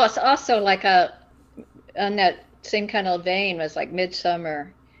 And also like on that same kind of vein was like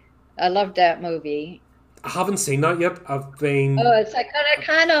Midsummer. I loved that movie. I haven't seen that yet. I've been... it's like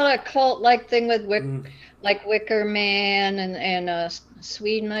kind of a cult-like thing with like Wicker Man and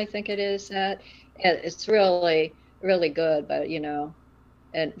Sweden, I think it is. That it's really, really good, but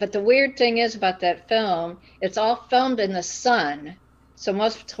but the weird thing is about that film, it's all filmed in the sun. So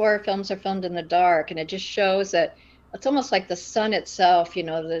most horror films are filmed in the dark, and it just shows that it's almost like the sun itself,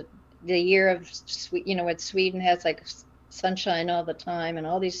 the year of, what Sweden has like sunshine all the time, and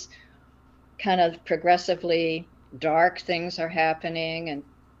all these kind of progressively dark things are happening, and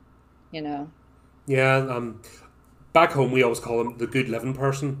Yeah, back home we always call them the good living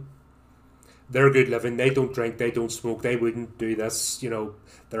person. They're good living, they don't drink, they don't smoke, they wouldn't do this,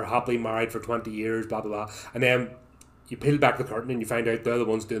 they're happily married for 20 years, blah, blah, blah. And then you peel back the curtain and you find out they're the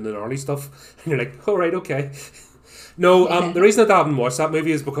ones doing the gnarly stuff. And you're like, oh, right, okay. No, the reason I haven't watched that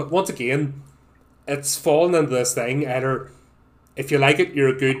movie is because, once again, it's fallen into this thing. Either, if you like it, you're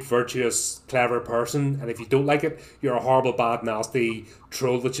a good, virtuous, clever person. And if you don't like it, you're a horrible, bad, nasty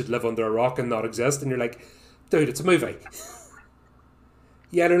troll that should live under a rock and not exist. And you're like, dude, it's a movie.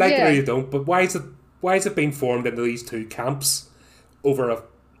 You either like it or you don't. But why is it being formed into these two camps over a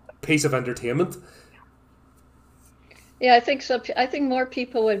piece of entertainment? Yeah, I think so. I think more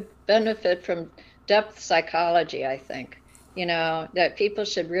people would benefit from depth psychology, I think. That people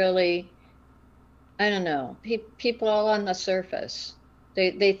should really, I don't know, people all on the surface.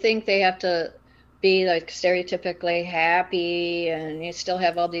 They think they have to be like stereotypically happy and you still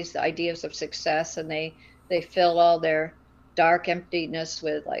have all these ideas of success and they fill all their dark emptiness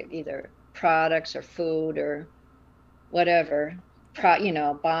with like either products or food or whatever,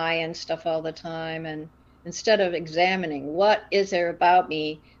 buying stuff all the time, and instead of examining what is there about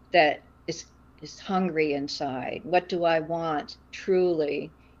me that is hungry inside, what do I want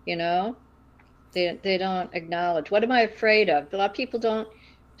truly, you know? They don't acknowledge what am I afraid of. A lot of people don't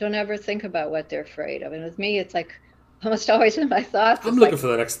ever think about what they're afraid of, and with me, it's like almost always in my thoughts. I'm It's looking like for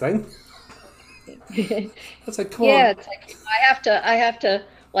the next thing. That's like, come yeah, on. it's like I have to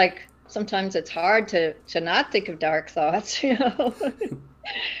like sometimes it's hard to not think of dark thoughts, you know.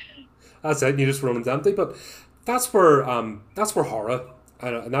 That's it. You just run into empty. But that's where horror,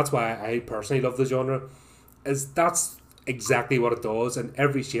 and that's why I personally love the genre. Is that's exactly what it does in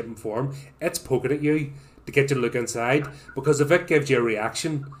every shape and form. It's poking at you to get you to look inside because if it gives you a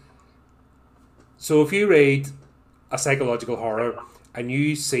reaction. So if you read a psychological horror and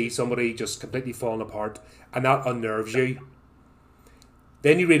you see somebody just completely falling apart and that unnerves you,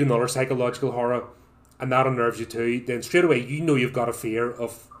 then you read another psychological horror and that unnerves you too, then straight away you know you've got a fear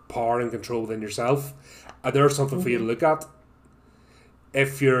of power and control within yourself, and there's something for you to Hmm. look at.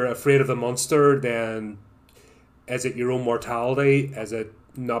 If you're afraid of the monster, then is it your own mortality? Is it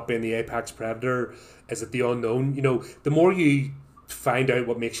not being the apex predator? Is it the unknown? The more you find out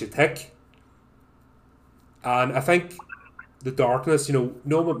what makes you tick, and I think the darkness,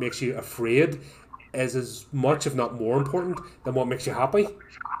 knowing what makes you afraid is as much, if not more important, than what makes you happy.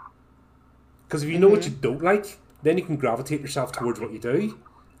 Because if you know what you Hmm. don't like, then you can gravitate yourself towards what you do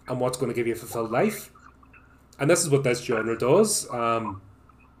and what's going to give you a fulfilled life. And this is what this genre does.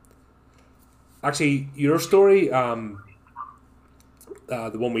 Actually, your story, the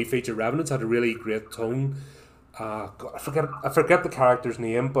one we featured, Revenants, had a really great tone. God, I forget the character's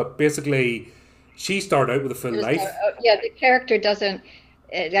name, but basically, she started out with a full life. Yeah, the character doesn't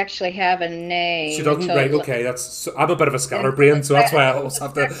actually have a She name doesn't, right? until Okay, that's. So I'm a bit of a and scatterbrain, so that's why I always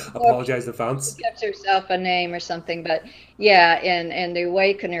have to well, apologize in she advance. gives herself a name or something, but yeah, and the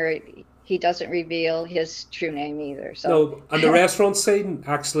Awakener, he doesn't reveal his true name either. So No, and the restaurant scene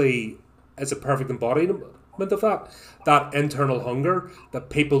actually is a perfect embodiment of that. That internal hunger that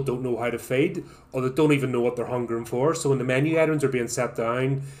people don't know how to feed, or they don't even know what they're hungering for. So when the menu items are being set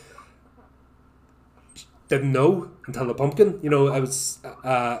down, didn't know until the pumpkin. It's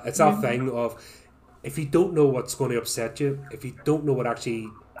that hmm. thing of if you don't know what's going to upset you, if you don't know what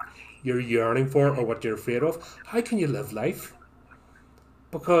actually you're yearning for or what you're afraid of, how can you live life?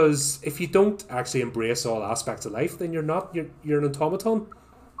 Because if you don't actually embrace all aspects of life, then you're an automaton.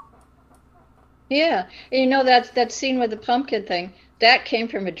 Yeah, and that scene with the pumpkin thing that came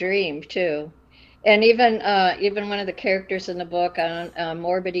from a dream too. And even one of the characters in the book,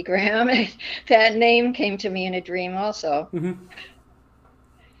 Morbidi Graham, that name came to me in a dream also. Mm-hmm.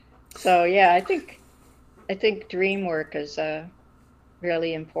 So yeah, I think dream work is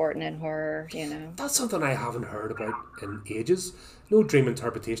really important in horror, you know. That's something I haven't heard about in ages. No, dream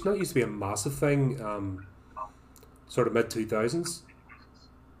interpretation. That used to be a massive thing, sort of mid 2000s.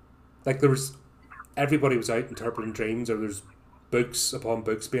 Like there was everybody was out interpreting dreams, or there's books upon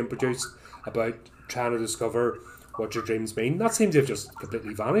books being produced about trying to discover what your dreams mean. That seems to have just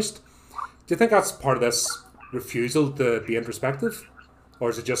completely vanished. Do you think that's part of this refusal to be introspective, or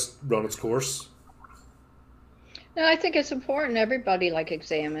is it just run its course? No, I think it's important everybody like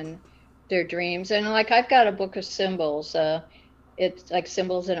examine their dreams. And like I've got a book of symbols. It's like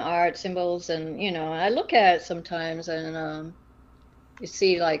symbols in art, symbols, and I look at it sometimes and you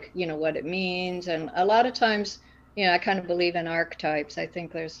see like what it means, and a lot of times I kind of believe in archetypes. I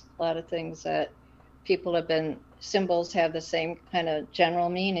think there's a lot of things that people have been symbols have the same kind of general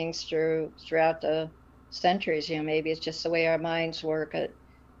meanings throughout the centuries. Maybe it's just the way our minds work at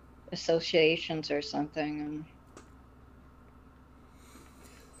associations or something. And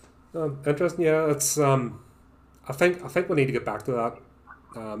Interesting. Yeah, it's. I think we need to get back to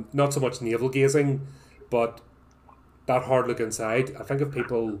that. Not so much navel gazing, but that hard look inside. I think if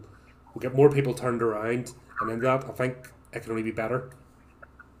people we get more people turned around and in that, I think it can only be better.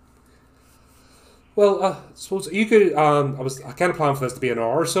 Well, I suppose you could. I kind of planned for this to be an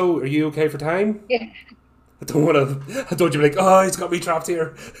hour or so. Are you okay for time? yeah. I don't want to. I don't want you to be like, oh, he's got me trapped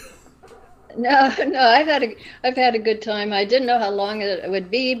here. No, no, I've had a good time. I didn't know how long it would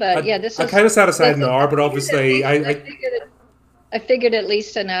be, but I, yeah, I kind of set aside this an is hour, I but figured at obviously, least I I figured it, I figured at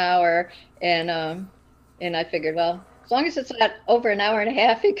least an hour, and I figured, well, As long as it's not over an hour and a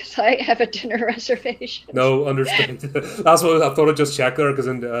half, because I have a dinner reservation. No, understood. That's what I thought I'd just check there, because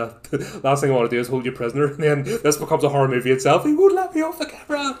last thing I want to do is hold you prisoner, and then this becomes a horror movie itself. He won't let me off the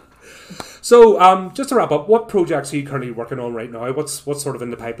camera. So, just to wrap up, what projects are you currently working on right now? What's sort of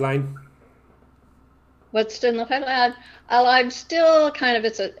in the pipeline? What's in the pipeline? I'm still kind of,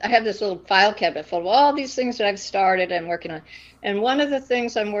 I have this little file cabinet full of all these things that I've started and working on. And one of the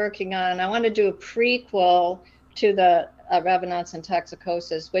things I'm working on, I want to do a prequel to the Revenants and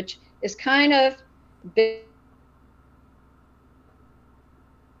Toxicosis, which is kind of big.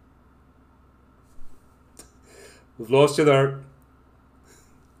 We've lost you there.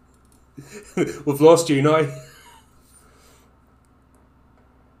 We've lost you now.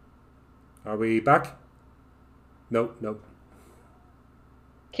 Are we back? No.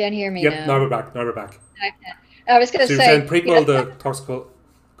 Can't hear me now. Now we're back. I was going to say, saying prequel to Toxicosis.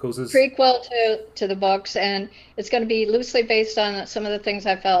 Prequel to the books, and it's going to be loosely based on some of the things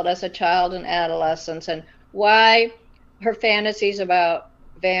I felt as a child and adolescence, and why her fantasies about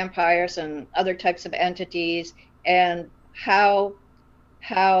vampires and other types of entities, and how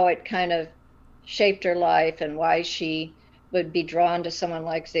it kind of shaped her life, and why she would be drawn to someone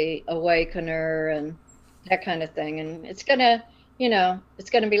like the Awakener and that kind of thing. And it's gonna,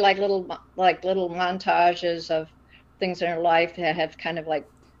 it's gonna be like little montages of things in her life that have kind of like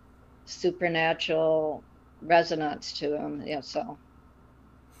supernatural resonance to them. Yeah, so.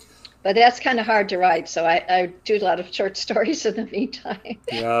 But that's kind of hard to write, so I do a lot of short stories in the meantime.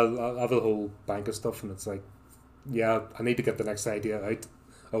 Yeah, I have a whole bank of stuff, and it's like, yeah, I need to get the next idea out.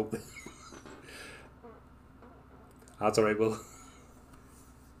 Oh. That's alright, Will.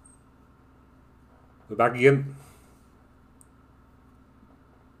 We're back again.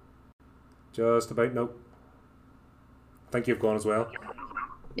 Just about, no. I think you've gone as well.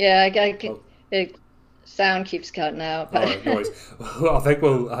 Yeah, the sound keeps cutting out. But. Alright, noise. Well, I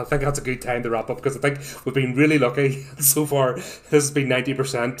think that's a good time to wrap up, because I think we've been really lucky so far. This has been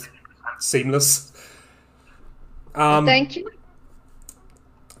 90% seamless. Thank you.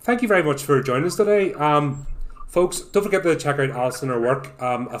 Thank you very much for joining us today. Folks, don't forget to check out Alison and her work.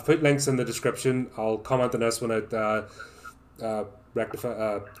 I've put links in the description. I'll comment on this when it goes out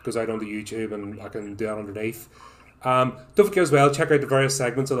onto YouTube, and I can do that underneath. Don't forget as well, check out the various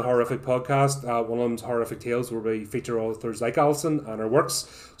segments of the Horrorific podcast. One of them's Horrific Tales, where we feature authors like Alison and her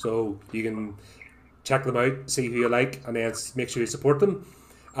works. So you can check them out, see who you like, and then make sure you support them.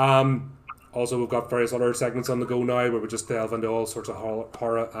 Also, we've got various other segments on the go now, where we just delve into all sorts of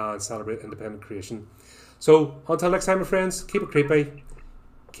horror and celebrate independent creation. So, until next time, my friends, keep it creepy,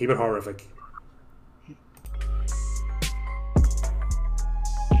 keep it horrific.